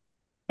snorting it?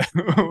 I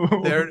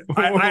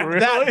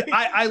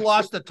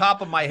lost the top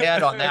of my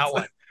head on that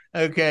one.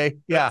 Okay.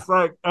 Yeah. It's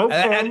like,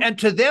 okay. And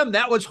to them,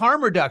 that was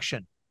harm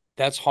reduction.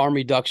 That's harm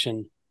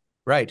reduction.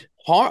 Right.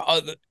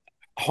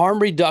 Harm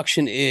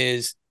reduction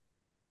is,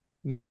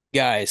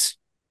 guys,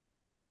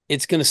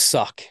 it's going to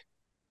suck,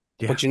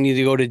 but you need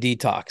to go to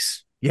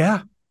detox.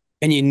 Yeah.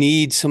 And you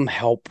need some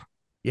help.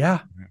 Yeah.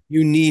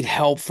 You need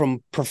help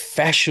from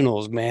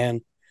professionals,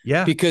 man.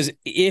 Yeah. Because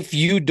if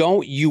you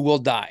don't, you will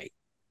die.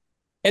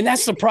 And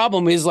that's the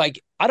problem is,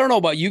 like, I don't know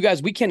about you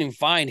guys. We can't even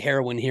find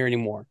heroin here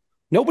anymore.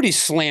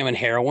 Nobody's slamming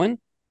heroin.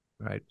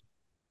 Right.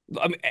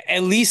 I mean,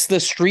 at least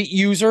the street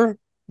user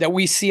that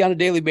we see on a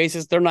daily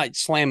basis, they're not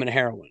slamming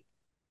heroin.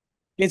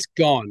 It's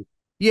gone.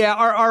 Yeah,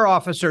 our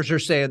officers are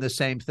saying the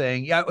same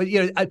thing. Yeah,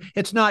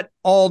 it's not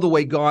all the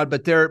way gone,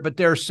 but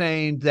they're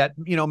saying that,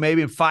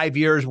 maybe in 5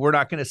 years we're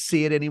not going to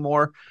see it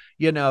anymore,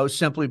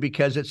 simply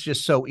because it's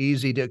just so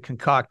easy to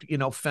concoct,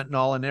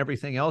 fentanyl and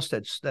everything else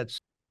that's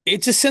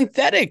it's a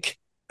synthetic.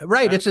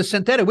 Right, it's a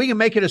synthetic. We can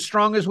make it as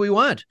strong as we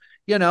want.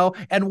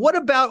 And what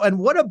about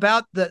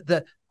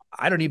the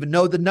I don't even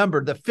know the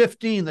number, the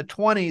 15, the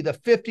 20, the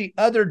 50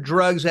 other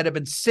drugs that have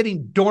been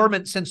sitting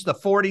dormant since the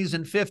 40s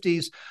and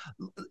 50s,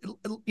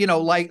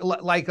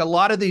 like a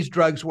lot of these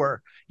drugs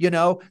were,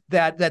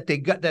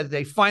 that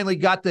they finally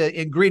got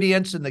the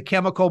ingredients and the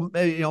chemical,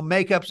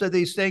 makeups of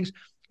these things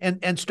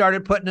and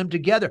started putting them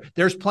together.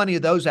 There's plenty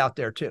of those out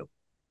there too.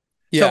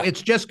 Yeah. So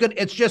it's just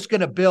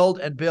going to build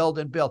and build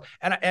and build.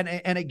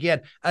 And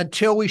again,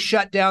 until we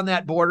shut down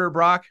that border,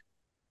 Brock,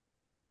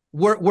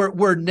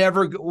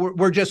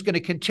 we're just going to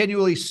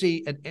continually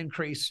see an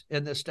increase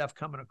in this stuff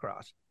coming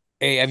across.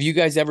 Hey, have you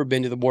guys ever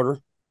been to the border?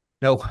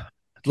 No,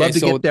 love to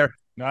get there.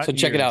 So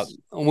check it out.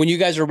 When you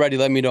guys are ready,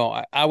 let me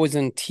know. I was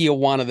in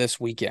Tijuana this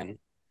weekend,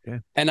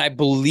 and I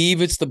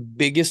believe it's the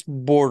biggest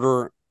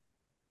border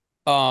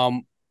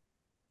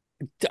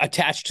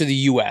attached to the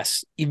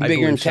U.S., even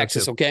bigger in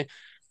Texas, okay?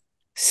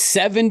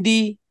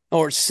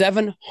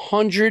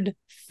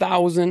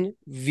 700,000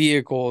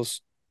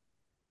 vehicles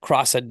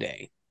cross a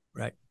day.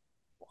 Right.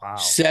 Wow.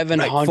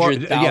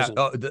 700,000.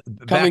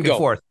 Back and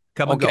forth.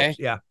 Come and go.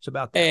 Yeah, it's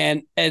about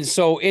that. And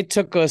so it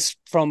took us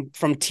from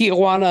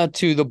Tijuana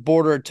to the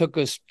border. It took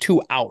us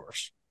 2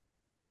 hours,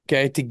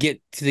 okay, to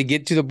get to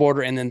the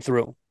border and then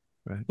through.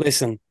 Right.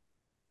 Listen,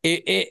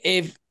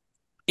 if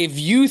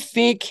you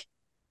think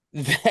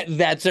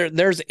that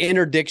there's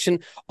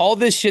interdiction, all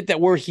this shit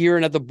that we're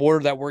hearing at the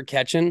border that we're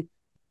catching,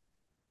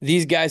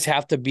 these guys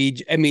have to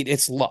be. I mean,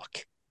 it's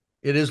luck.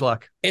 It is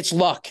luck. It's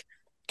luck.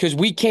 Because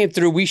we came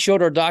through, we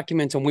showed our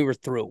documents and we were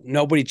through.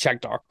 Nobody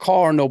checked our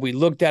car. Nobody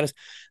looked at us.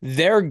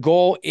 Their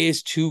goal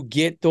is to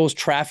get those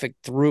traffic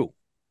through.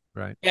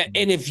 Right.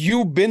 And if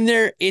you've been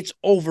there, it's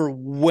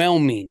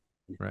overwhelming.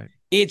 Right.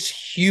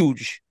 It's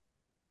huge.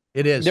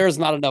 It is. There's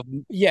not enough.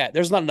 Yeah,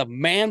 there's not enough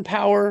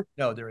manpower.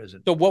 No, there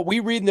isn't. So what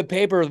we read in the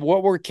paper,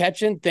 what we're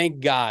catching,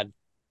 thank God.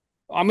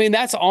 I mean,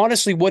 that's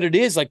honestly what it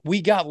is. Like,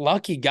 we got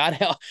lucky. God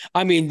help.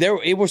 I mean,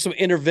 it was some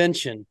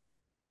intervention.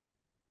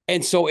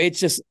 And so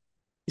it's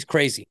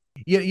crazy.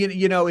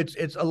 You know,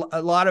 it's a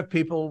lot of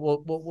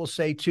people will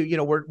say too, you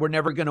know, we're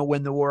never going to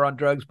win the war on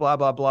drugs, blah,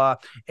 blah, blah.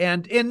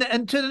 And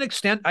to an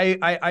extent,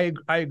 I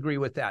agree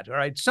with that. All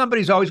right.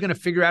 Somebody's always going to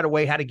figure out a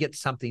way how to get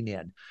something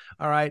in.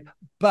 All right.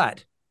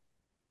 But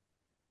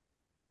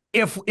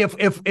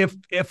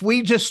if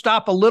we just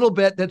stop a little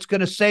bit, that's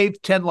going to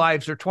save 10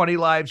 lives or 20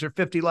 lives or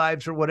 50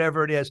 lives or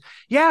whatever it is.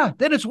 Yeah.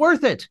 Then it's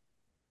worth it.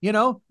 You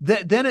know,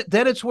 then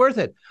it's worth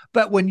it.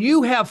 But when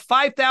you have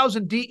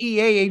 5,000 DEA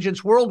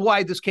agents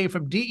worldwide, this came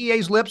from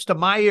DEA's lips to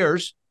my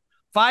ears,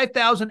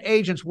 5,000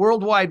 agents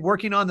worldwide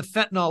working on the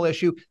fentanyl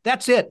issue.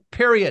 That's it,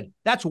 period.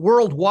 That's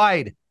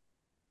worldwide.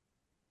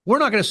 We're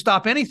not going to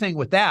stop anything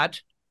with that.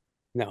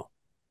 No.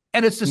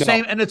 And it's the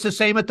same. And it's the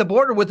same at the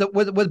border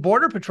with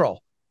Border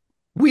Patrol.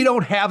 We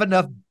don't have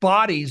enough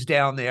bodies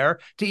down there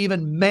to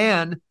even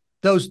man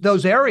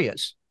those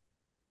areas.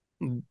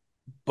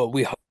 But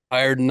we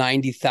hired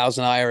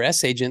 90,000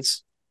 IRS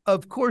agents.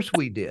 Of course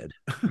we did.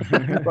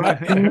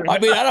 I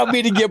mean, I don't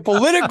mean to get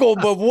political,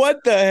 but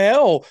what the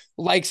hell?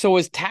 Like, so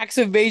is tax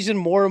evasion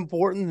more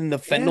important than the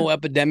fentanyl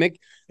epidemic?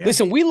 Yeah.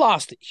 Listen, we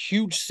lost a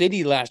huge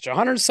city last year,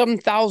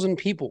 107,000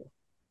 people.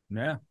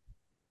 Yeah.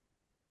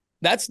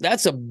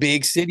 That's a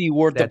big city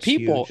worth of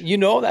people. Huge. You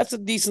know, that's a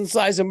decent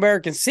sized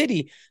American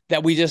city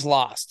that we just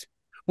lost.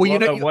 Well,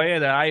 the way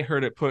that I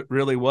heard it put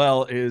really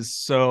well is,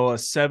 so a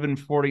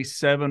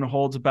 747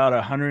 holds about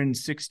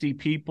 160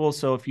 people.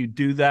 So if you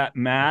do that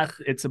math,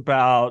 it's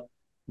about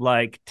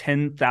like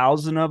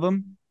 10,000 of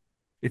them.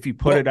 If you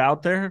put it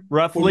out there,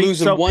 roughly. We're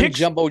losing one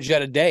jumbo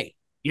jet a day.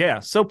 Yeah.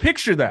 So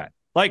picture that.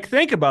 Like,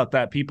 think about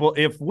that, people.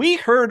 If we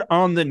heard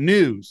on the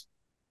news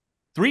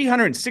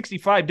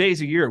 365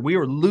 days a year, we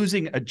were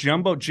losing a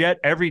jumbo jet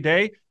every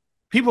day,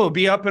 people would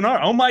be up in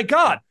arms. Oh my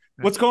God.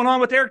 What's going on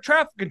with air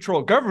traffic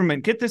control?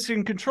 Government, get this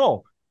in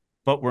control.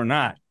 But we're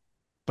not.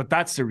 But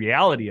that's the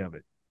reality of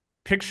it.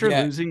 Picture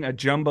losing a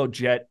jumbo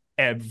jet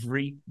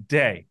every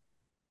day.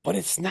 But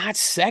it's not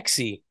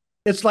sexy.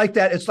 It's like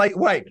that. It's like,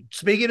 right.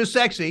 Speaking of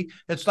sexy,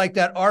 it's like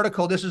that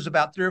article. This is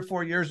about 3 or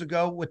 4 years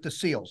ago with the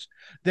SEALs.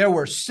 There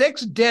were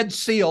 6 dead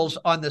SEALs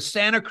on the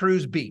Santa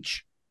Cruz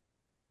beach.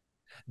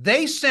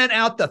 They sent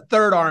out the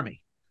Third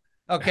Army,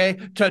 okay,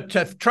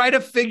 to try to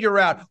figure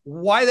out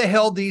why the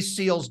hell these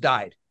SEALs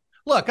died.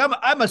 Look,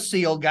 I'm a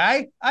SEAL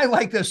guy. I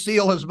like the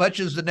SEAL as much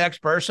as the next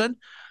person.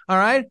 All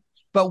right.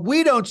 But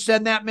we don't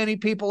send that many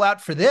people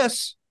out for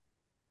this.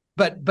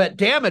 But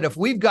damn it, if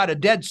we've got a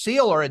dead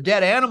SEAL or a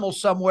dead animal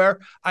somewhere,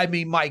 I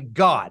mean, my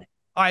God,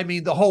 I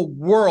mean, the whole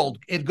world,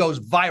 it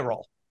goes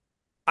viral.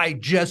 I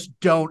just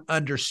don't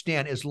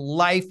understand. Is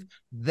life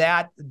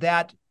that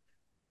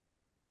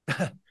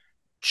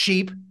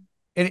cheap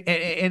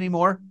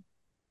anymore?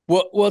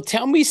 Well,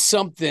 tell me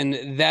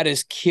something that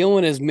is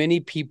killing as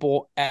many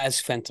people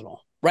as fentanyl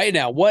right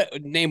now.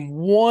 Name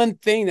one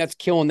thing that's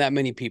killing that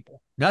many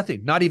people?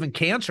 Nothing. Not even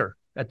cancer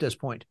at this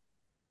point.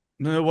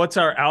 No, what's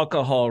our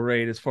alcohol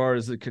rate as far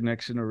as the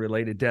connection or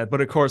related death?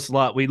 But of course,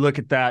 we look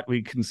at that.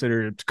 We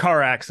consider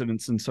car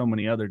accidents and so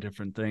many other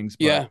different things.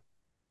 But,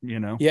 you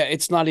know,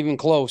 it's not even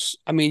close.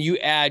 I mean, you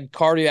add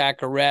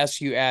cardiac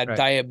arrest, you add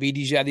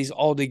diabetes, you add these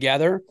all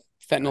together.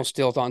 Fentanyl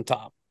still on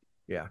top.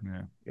 Yeah.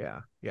 And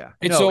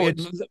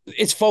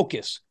it's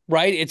focus,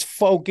 right? It's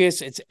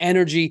focus, it's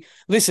energy.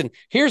 Listen,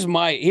 here's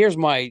my,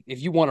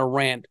 if you want to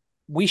rant,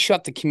 we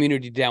shut the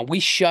community down.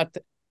 We shut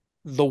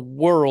the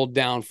world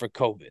down for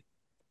COVID.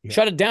 Yeah.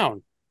 Shut it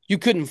down. You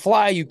couldn't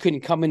fly. You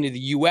couldn't come into the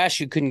U.S.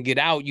 You couldn't get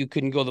out. You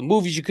couldn't go to the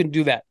movies. You couldn't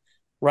do that,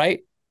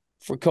 right?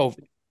 For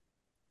COVID.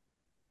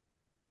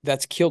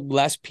 That's killed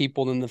less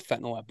people than the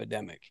fentanyl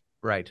epidemic.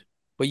 Right.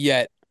 but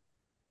yet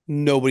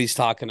nobody's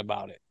talking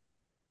about it.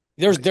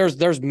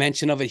 There's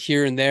mention of it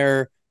here and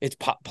there. It's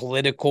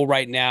political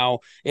right now.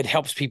 It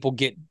helps people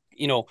get,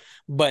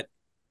 but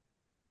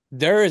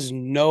there is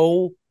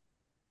no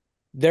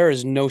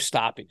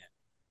stopping it.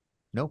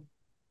 No.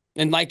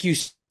 And like you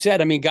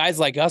said, I mean, guys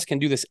like us can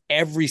do this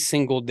every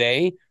single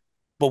day,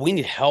 but we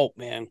need help,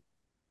 man.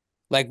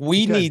 Like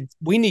we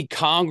need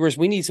Congress.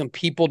 We need some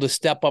people to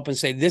step up and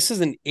say, this is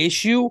an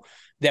issue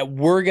that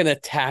we're going to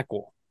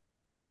tackle.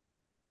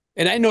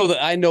 And I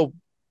know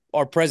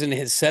our president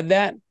has said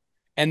that,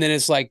 and then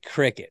it's like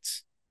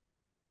crickets.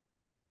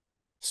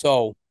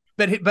 So,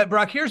 but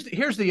Brock, here's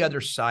the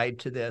other side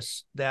to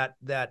this that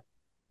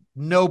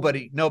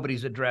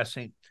nobody's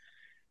addressing.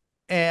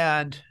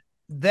 And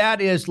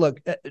that is, look,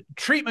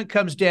 treatment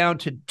comes down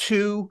to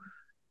two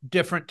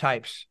different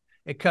types.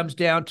 It comes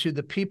down to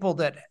the people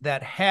that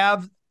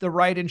have the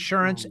right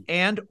insurance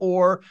and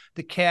or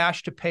the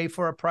cash to pay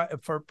for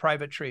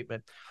private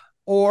treatment.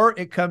 Or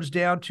it comes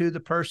down to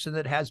the person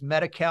that has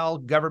Medi-Cal,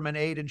 government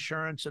aid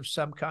insurance of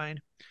some kind,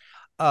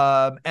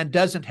 and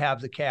doesn't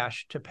have the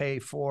cash to pay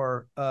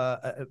for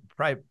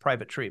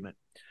private treatment.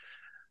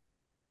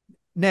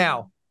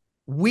 Now,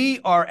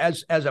 we are,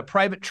 as a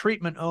private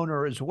treatment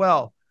owner as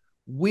well,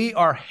 we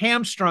are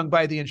hamstrung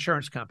by the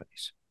insurance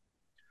companies.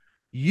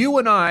 You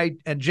and I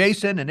and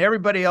Jason and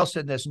everybody else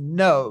in this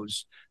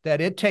knows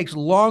that it takes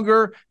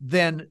longer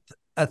than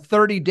a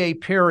 30-day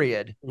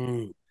period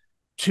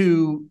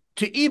to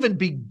even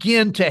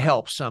begin to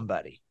help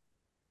somebody.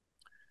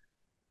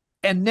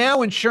 And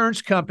now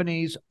insurance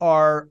companies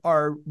are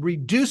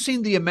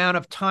reducing the amount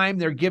of time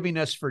they're giving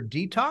us for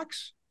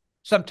detox.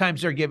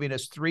 Sometimes they're giving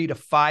us 3 to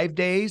 5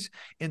 days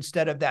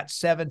instead of that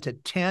 7 to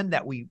 10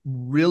 that we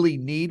really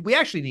need. We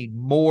actually need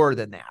more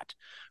than that,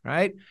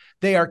 right?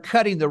 They are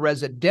cutting the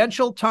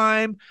residential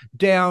time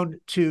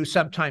down to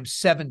sometimes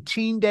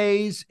 17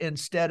 days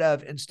instead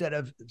of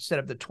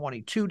the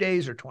 22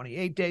 days or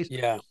 28 days.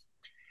 Yeah.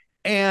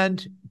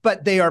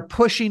 But they are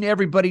pushing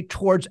everybody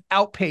towards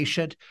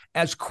outpatient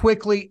as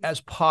quickly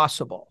as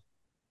possible.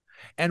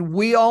 And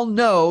we all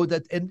know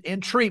that in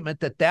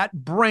treatment that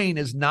brain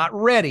is not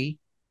ready,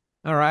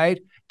 all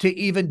right, to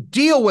even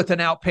deal with an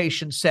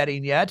outpatient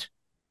setting yet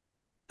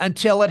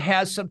until it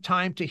has some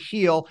time to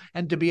heal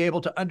and to be able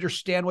to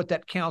understand what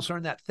that counselor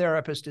and that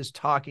therapist is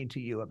talking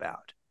to you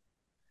about.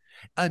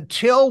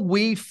 Until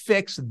we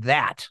fix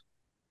that,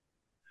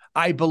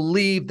 I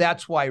believe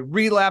that's why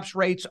relapse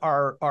rates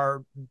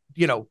are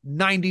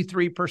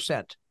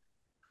 93%.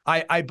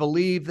 I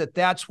believe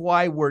that's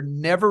why we're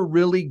never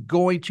really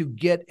going to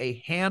get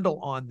a handle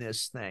on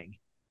this thing,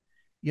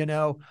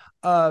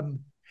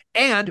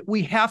 and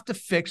we have to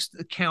fix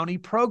the county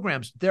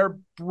programs. They're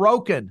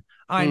broken.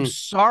 I'm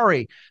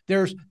sorry.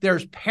 There's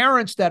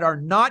parents that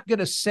are not going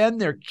to send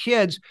their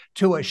kids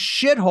to a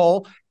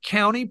shithole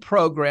county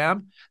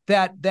program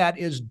that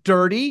is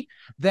dirty,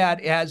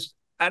 that has,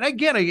 and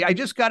again, I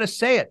just got to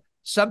say it.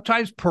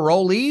 Sometimes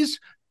parolees,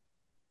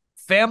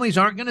 families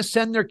aren't going to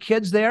send their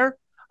kids there.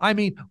 I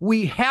mean,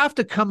 we have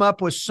to come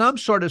up with some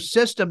sort of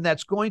system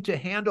that's going to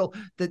handle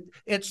that.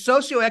 It's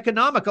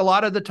socioeconomic a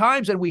lot of the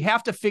times, and we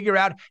have to figure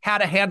out how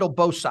to handle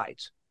both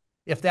sides,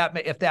 if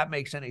that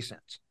makes any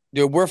sense.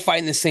 Dude, we're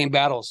fighting the same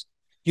battles.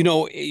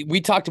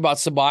 We talked about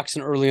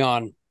Suboxone early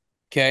on.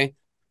 Okay.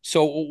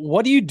 So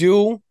what do you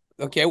do?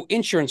 Okay.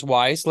 Insurance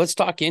wise, let's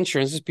talk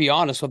insurance. Let's be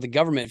honest what the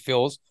government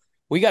feels.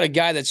 We got a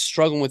guy that's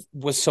struggling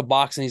with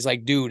Suboxone. He's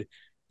like, dude,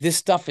 this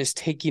stuff is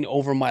taking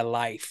over my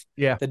life.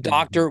 Yeah. The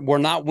doctor, we're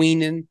not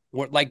weaning.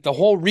 We're like, the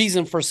whole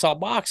reason for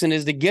Suboxone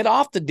is to get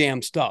off the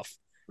damn stuff.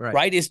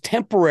 Right. It's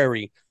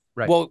temporary.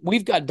 Right. Well,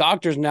 we've got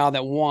doctors now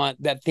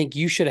that think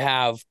you should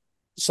have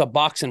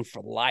Suboxone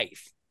for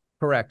life.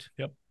 Correct.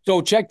 Yep.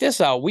 So check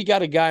this out. We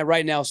got a guy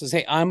right now who says,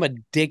 hey, I'm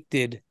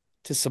addicted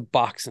to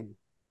Suboxone.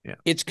 Yeah.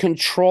 It's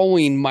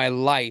controlling my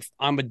life.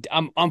 I'm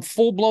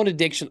full-blown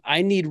addiction.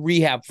 I need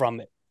rehab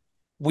from it.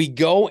 We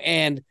go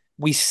and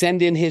we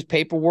send in his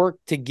paperwork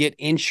to get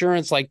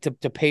insurance, like to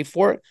pay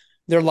for it.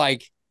 They're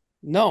like,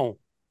 no,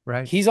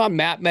 right. He's on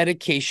MAP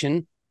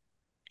medication.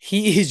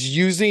 He is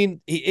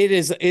using, it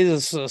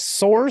is a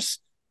source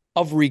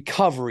of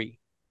recovery.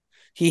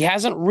 He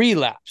hasn't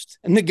relapsed.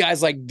 And the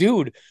guy's like,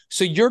 dude,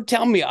 so you're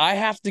telling me I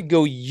have to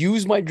go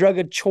use my drug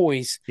of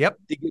choice to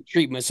get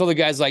treatment. So the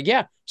guy's like,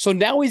 yeah. So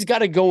now he's got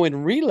to go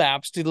and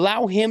relapse to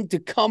allow him to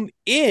come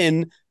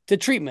in to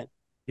treatment.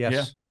 Yes.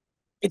 Yeah.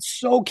 It's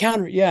so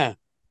counter. Yeah.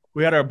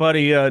 We had our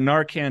buddy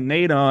Narcan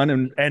Nate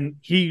on, and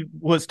he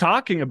was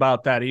talking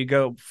about that. He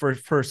go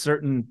for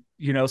certain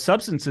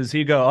substances.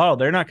 He go, oh,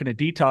 they're not going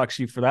to detox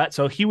you for that.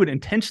 So he would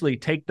intentionally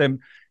take them,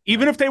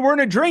 even if they weren't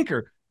a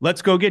drinker.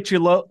 Let's go get you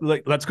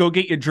let's go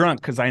get you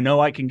drunk because I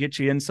know I can get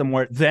you in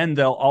somewhere. Then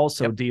they'll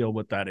also deal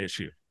with that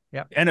issue.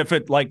 Yeah. And if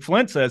it, like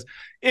Flint says,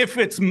 if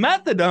it's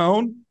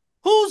methadone,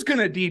 who's going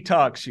to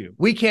detox you?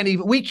 We can't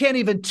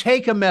even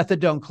take a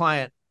methadone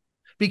client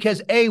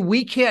because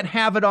we can't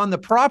have it on the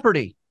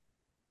property.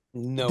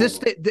 No.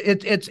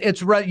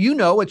 It's run,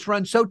 it's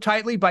run so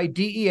tightly by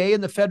DEA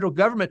and the federal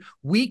government.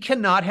 We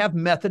cannot have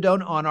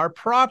methadone on our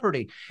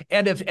property.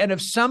 And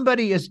if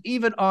somebody is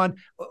even on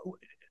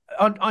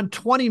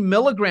 20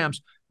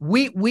 milligrams,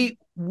 we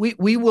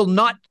will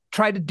not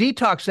try to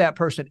detox that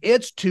person.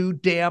 It's too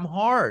damn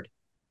hard.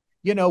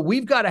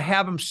 We've got to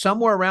have them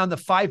somewhere around the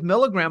 5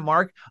 milligram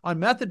mark on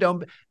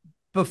methadone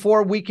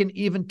before we can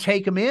even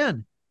take them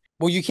in.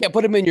 Well, you can't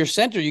put them in your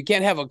center. You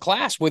can't have a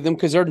class with them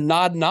because they're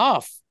nodding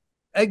off.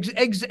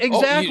 Exactly.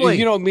 Oh,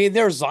 you know what I mean?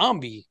 They're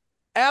zombie.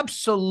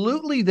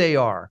 Absolutely, they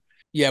are.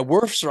 Yeah,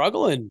 we're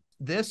struggling.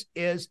 This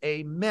is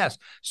a mess.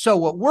 So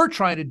what we're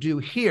trying to do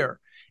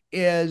here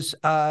is,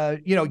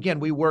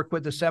 again, we work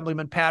with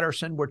Assemblyman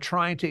Patterson. We're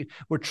trying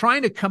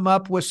to come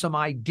up with some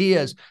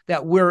ideas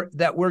that we're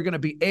going to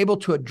be able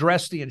to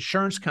address the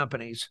insurance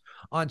companies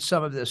on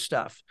some of this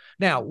stuff.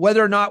 Now,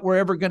 whether or not we're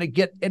ever going to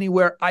get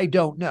anywhere, I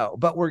don't know,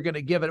 but we're going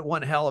to give it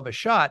one hell of a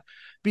shot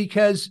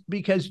because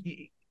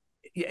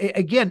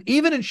again,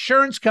 even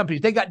insurance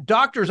companies, they got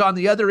doctors on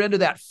the other end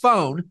of that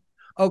phone.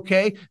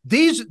 Okay.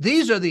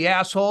 These are the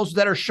assholes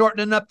that are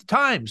shortening up the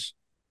times.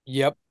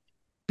 Yep.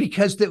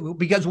 Because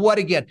what,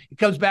 again, it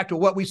comes back to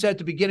what we said at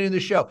the beginning of the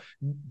show.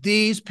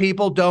 These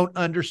people don't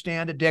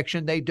understand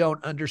addiction. They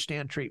don't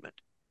understand treatment.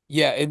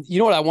 Yeah. And you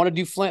know what I want to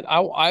do, Flint?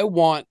 I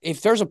want,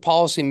 if there's a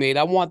policy made,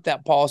 I want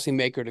that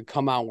policymaker to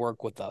come out and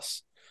work with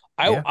us.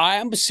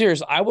 I'm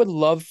serious. I would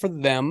love for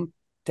them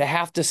to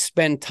have to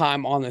spend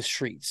time on the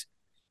streets,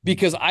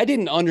 because I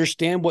didn't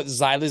understand what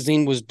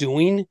xylazine was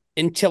doing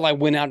until I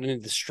went out into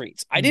the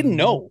streets. I didn't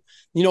know.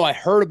 I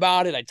heard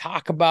about it. I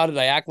talk about it.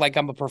 I act like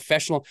I'm a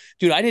professional.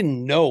 Dude, I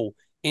didn't know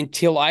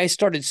until I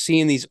started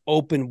seeing these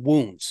open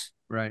wounds.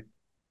 Right.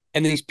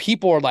 And these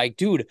people are like,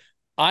 dude,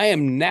 I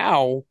am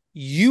now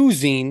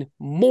using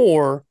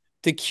more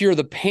to cure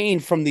the pain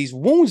from these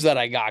wounds that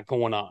I got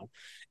going on.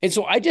 And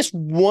so I just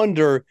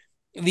wonder,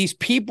 these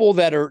people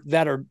that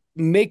are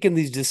making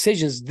these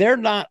decisions, they're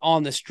not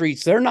on the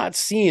streets. They're not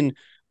seeing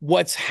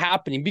what's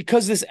happening,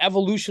 because this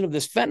evolution of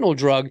this fentanyl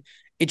drug,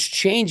 it's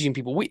changing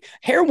people.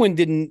 Heroin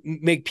didn't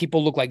make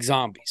people look like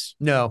zombies.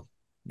 No.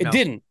 It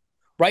didn't.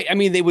 Right. I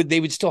mean, they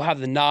would still have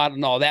the nod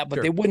and all that, but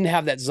Sure. They wouldn't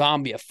have that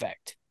zombie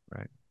effect.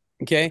 Right.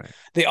 Okay. Right.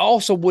 They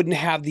also wouldn't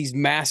have these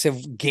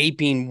massive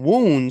gaping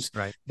wounds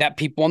that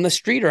people on the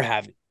street are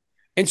having.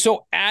 And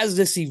so as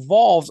this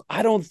evolves,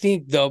 I don't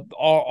think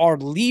our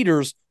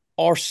leaders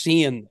are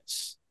seeing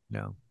this.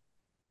 No.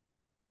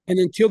 And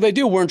until they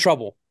do, we're in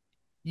trouble.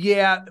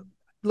 Yeah.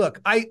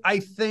 Look, I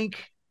think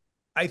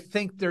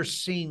they're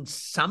seeing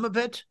some of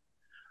it,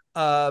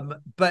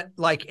 but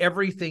like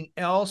everything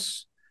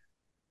else,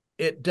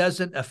 it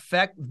doesn't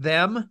affect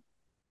them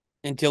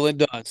until it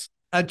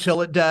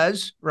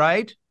does.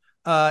 Right?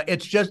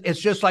 It's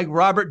just like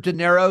Robert De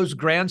Niro's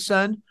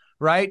grandson,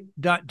 right?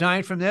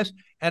 Dying from this,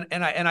 and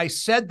I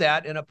said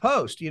that in a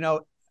post.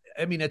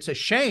 I mean, it's a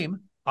shame.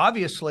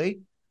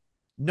 Obviously,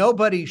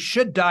 nobody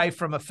should die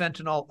from a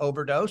fentanyl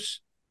overdose.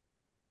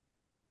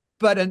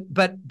 But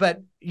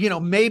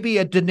maybe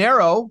a De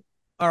Niro,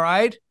 all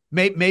right,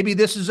 maybe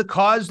this is a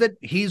cause that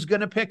he's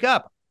going to pick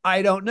up.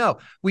 I don't know.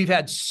 We've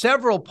had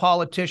several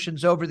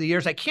politicians over the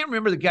years. I can't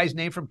remember the guy's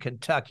name from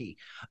Kentucky.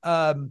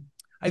 I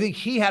think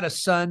he had a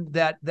son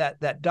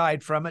that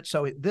died from it.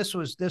 So this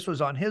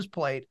was on his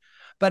plate.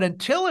 But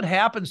until it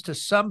happens to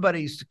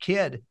somebody's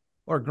kid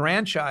or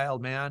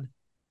grandchild, man,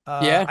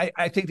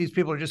 I think these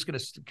people are just going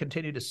to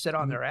continue to sit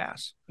on their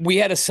ass. We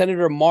had a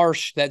Senator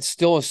Marsh that's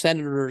still a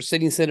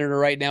sitting senator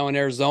right now in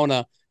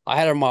Arizona. I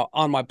had her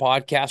on my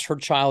podcast. Her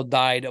child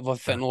died of a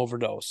fentanyl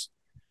overdose.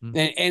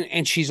 Mm-hmm.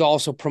 And she's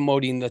also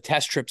promoting the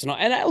test strips and all.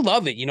 And I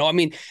love it. I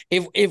mean,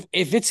 if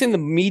it's in the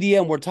media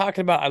and we're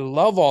talking about, I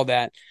love all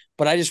that,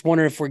 but I just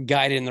wonder if we're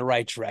guided in the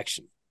right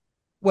direction.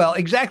 Well,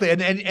 exactly.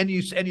 And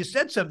you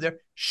said something there.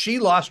 She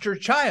lost her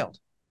child.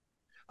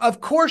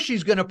 Of course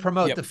she's going to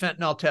promote the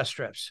fentanyl test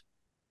strips.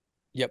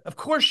 Yep. Of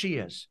course she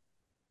is.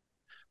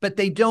 But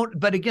they don't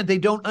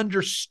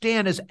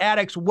understand as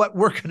addicts what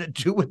we're going to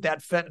do with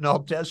that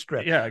fentanyl test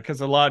strip. Yeah, because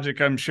the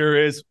logic, I'm sure,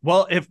 is,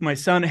 well, if my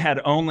son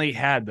had only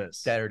had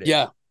this. There it is.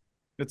 Yeah.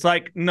 It's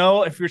like,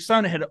 no, if your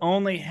son had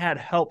only had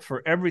help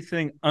for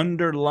everything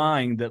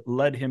underlying that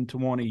led him to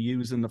want to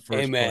use in the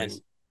first place.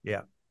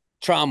 Yeah.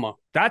 Trauma.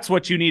 That's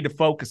what you need to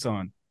focus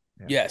on.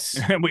 Yeah. Yes.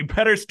 And we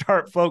better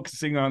start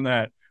focusing on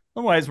that.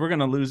 Otherwise, we're going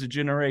to lose a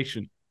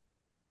generation.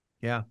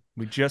 Yeah.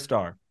 We just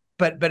are.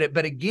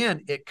 But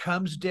again, it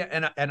comes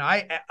down, and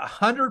I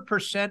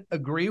 100%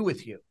 agree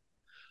with you.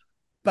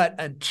 But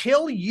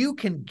until you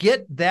can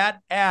get that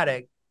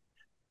addict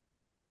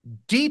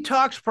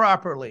detox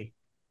properly,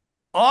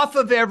 off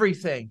of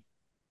everything,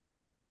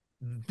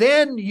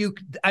 then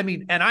I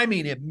mean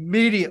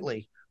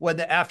immediately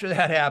after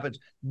that happens,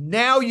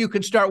 now you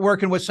can start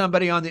working with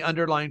somebody on the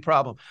underlying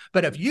problem.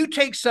 But if you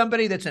take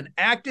somebody that's in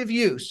active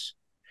use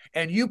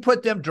and you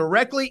put them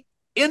directly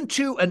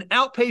into an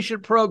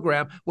outpatient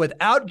program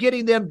without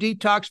getting them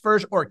detox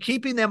first or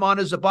keeping them on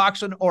a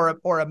Suboxone or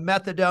a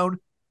methadone,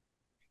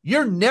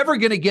 you're never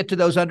going to get to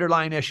those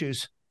underlying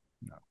issues.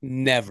 No.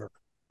 Never.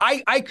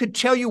 I could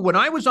tell you when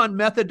I was on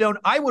methadone,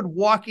 I would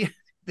walk in.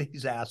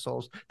 These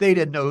assholes, they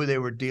didn't know who they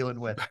were dealing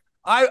with.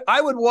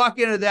 I would walk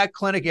into that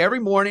clinic every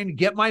morning to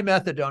get my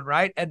methadone,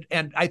 right?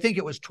 And I think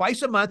it was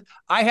twice a month.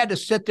 I had to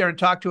sit there and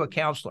talk to a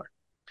counselor.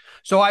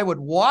 So I would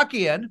walk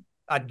in,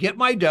 I'd get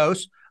my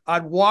dose,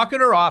 I'd walk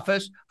in her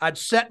office, I'd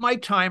set my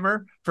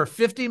timer for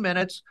 50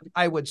 minutes.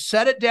 I would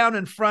set it down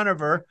in front of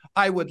her.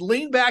 I would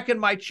lean back in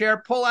my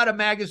chair, pull out a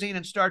magazine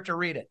and start to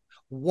read it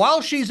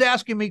while she's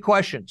asking me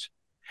questions.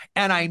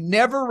 And I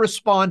never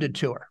responded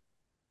to her.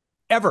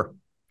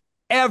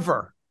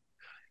 Ever.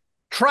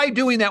 Try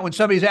doing that when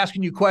somebody's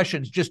asking you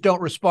questions. Just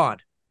don't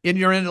respond. And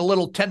you're in a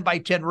little 10 by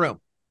 10 room.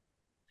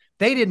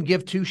 They didn't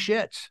give two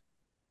shits.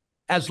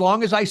 As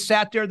long as I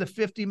sat there the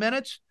 50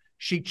 minutes,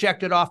 she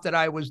checked it off that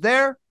I was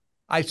there.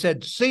 I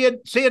said, see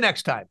you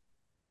next time.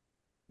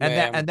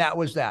 And that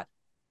was that.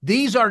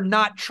 These are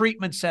not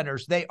treatment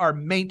centers. They are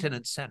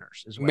maintenance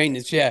centers.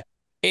 Maintenance, yeah.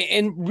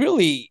 And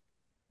really,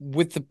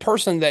 with the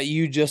person that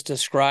you just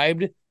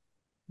described,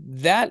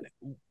 that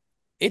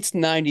it's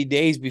 90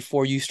 days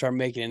before you start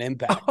making an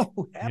impact.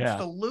 Oh,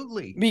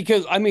 absolutely. Yeah.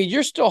 Because, I mean,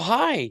 you're still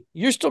high.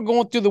 You're still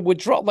going through the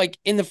withdrawal. Like,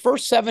 in the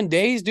first 7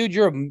 days, dude,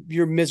 you're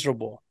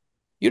miserable.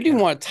 You don't even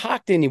want to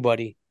talk to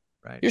anybody.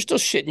 Right. You're still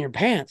shitting your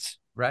pants.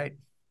 Right.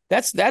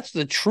 That's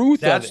the truth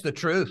of it. That's the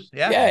truth.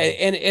 Yeah. Yeah.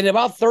 And in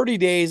about 30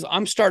 days,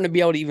 I'm starting to be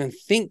able to even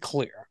think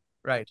clear.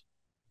 Right.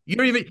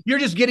 You're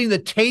just getting the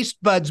taste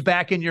buds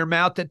back in your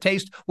mouth that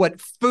taste what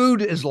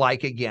food is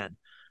like again.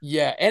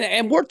 Yeah.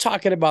 And we're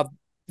talking about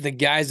the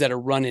guys that are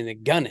running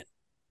and gunning.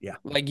 Yeah.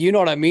 Like, you know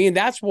what I mean?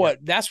 That's what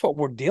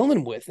we're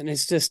dealing with. And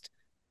it's just,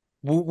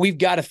 we've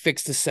got to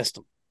fix the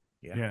system.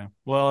 Yeah.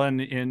 Well,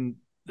 and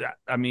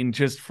I mean,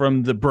 just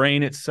from the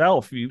brain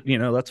itself, you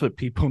know, that's what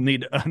people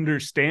need to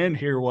understand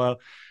here. Well,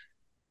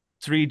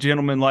 three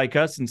gentlemen like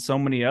us and so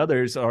many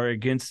others are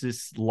against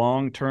this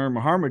long-term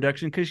harm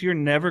reduction because you're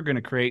never going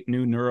to create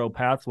new neural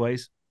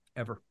pathways.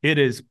 Ever. It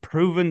is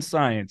proven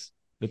science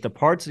that the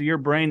parts of your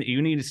brain that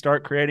you need to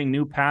start creating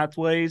new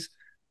pathways,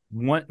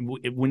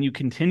 when you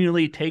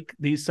continually take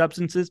these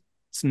substances,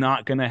 it's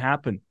not going to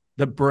happen.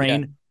 The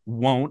brain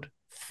won't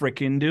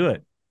freaking do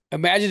it.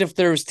 Imagine if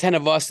there was 10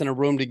 of us in a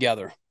room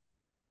together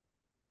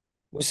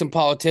with some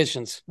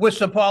politicians.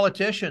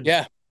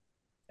 Yeah.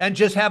 And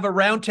just have a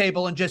round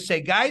table and just say,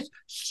 guys,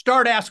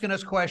 start asking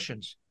us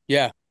questions.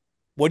 Yeah.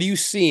 What are you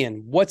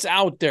seeing? What's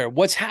out there?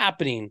 What's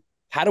happening?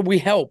 How do we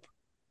help?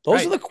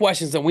 Those are the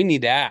questions that we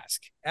need to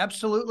ask.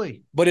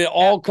 Absolutely. But it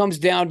all comes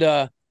down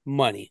to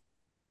money.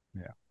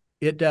 Yeah,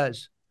 it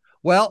does.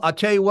 Well, I'll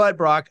tell you what,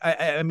 Brock,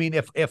 I mean,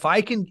 if I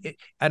can,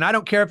 and I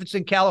don't care if it's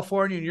in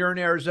California and you're in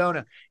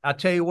Arizona, I'll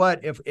tell you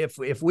what,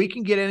 if we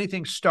can get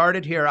anything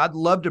started here, I'd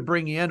love to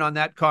bring you in on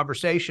that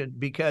conversation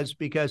because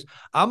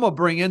I'm going to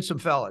bring in some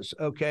fellas.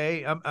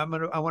 Okay. I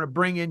want to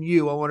bring in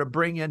you. I want to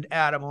bring in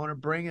Adam. I want to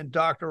bring in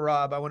Dr.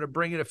 Rob. I want to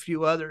bring in a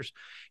few others,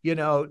 you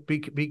know,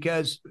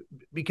 because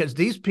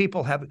these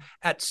people have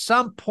at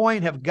some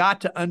point have got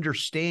to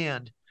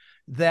understand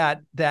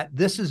that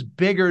this is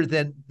bigger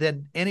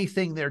than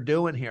anything they're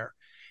doing here.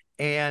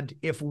 And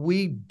if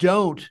we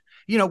don't,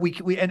 you know,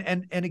 we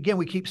and again,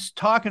 we keep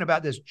talking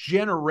about this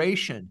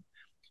generation.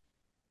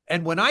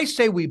 And when I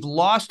say we've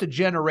lost a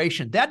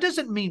generation, that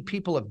doesn't mean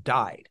people have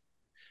died.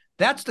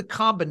 That's the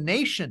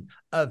combination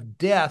of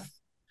death.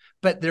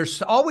 But there's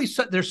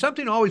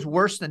something always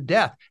worse than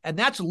death, and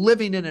that's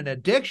living in an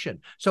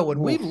addiction. So when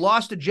we've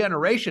lost a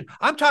generation,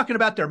 I'm talking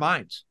about their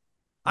minds.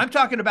 I'm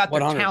talking about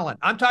their 100. talent.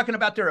 I'm talking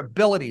about their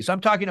abilities.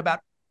 I'm talking about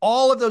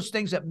all of those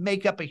things that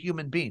make up a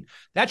human being.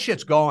 That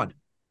shit's gone.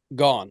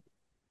 Gone.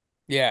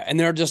 Yeah. And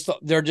they're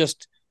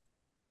just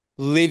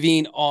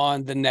living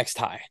on the next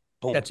high.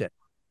 Boom. That's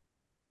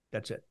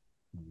it.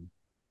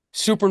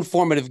 Super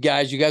informative,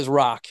 guys. You guys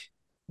rock.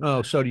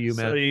 Oh, so do you,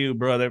 man. So do you,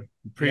 brother.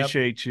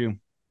 Appreciate you.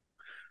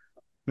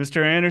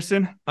 Mr.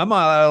 Anderson? I'm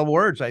out of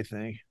words, I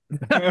think.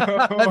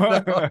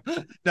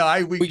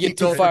 We get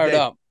too fired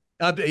up.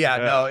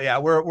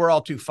 We're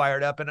all too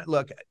fired up. And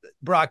look,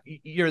 Brock,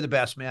 you're the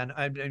best, man.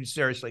 I'm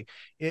seriously,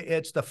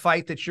 it's the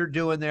fight that you're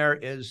doing there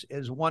is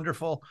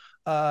wonderful.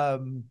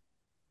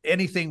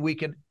 Anything we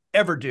can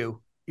ever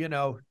do, you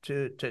know,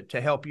 to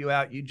help you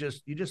out, you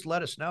just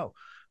let us know.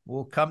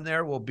 We'll come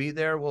there. We'll be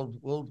there.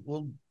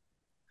 We'll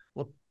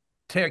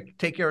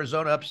take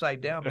Arizona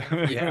upside down.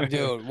 Yeah,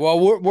 dude. Well,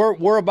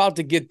 we're about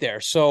to get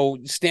there. So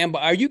stand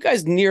by. Are you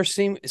guys near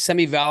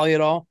Semi Valley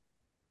at all?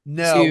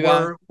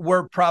 No,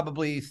 we're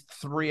probably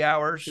 3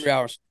 hours. 3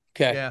 hours.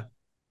 Okay. Yeah.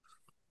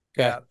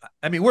 Okay. Yeah.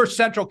 I mean, we're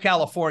Central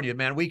California,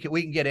 man. We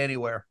can get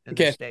anywhere in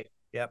the state.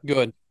 Yep.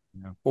 Good.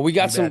 Yeah. Well, we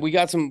got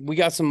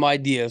some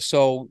ideas.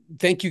 So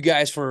thank you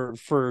guys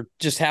for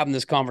just having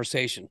this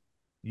conversation.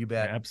 You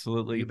bet. Yeah,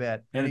 absolutely. You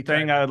bet. And the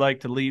thing I would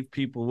like to leave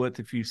people with,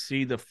 if you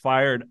see the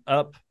fired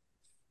up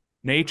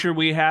nature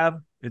we have,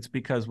 it's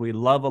because we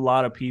love a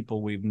lot of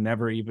people we've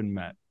never even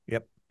met.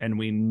 Yep. And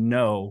we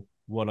know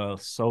what a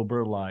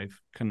sober life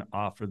can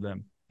offer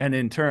them, and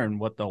in turn,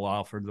 what they'll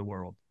offer the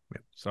world.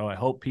 Yep. So I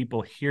hope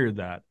people hear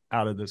that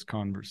out of this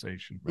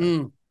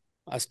conversation.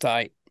 That's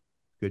tight.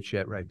 Good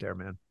shit right there,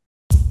 man.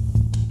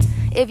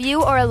 If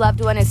you or a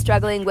loved one is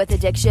struggling with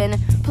addiction,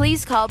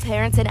 please call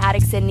Parents and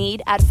Addicts in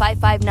Need at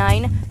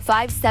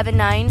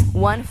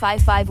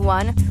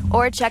 559-579-1551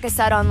 or check us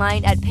out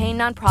online at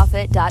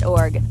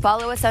painnonprofit.org.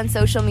 Follow us on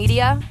social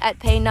media at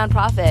Pain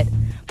Nonprofit.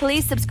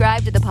 Please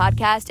subscribe to the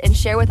podcast and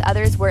share with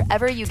others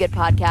wherever you get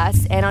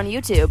podcasts and on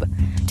YouTube.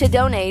 To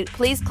donate,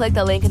 please click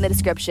the link in the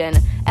description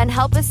and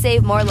help us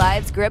save more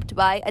lives gripped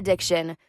by addiction.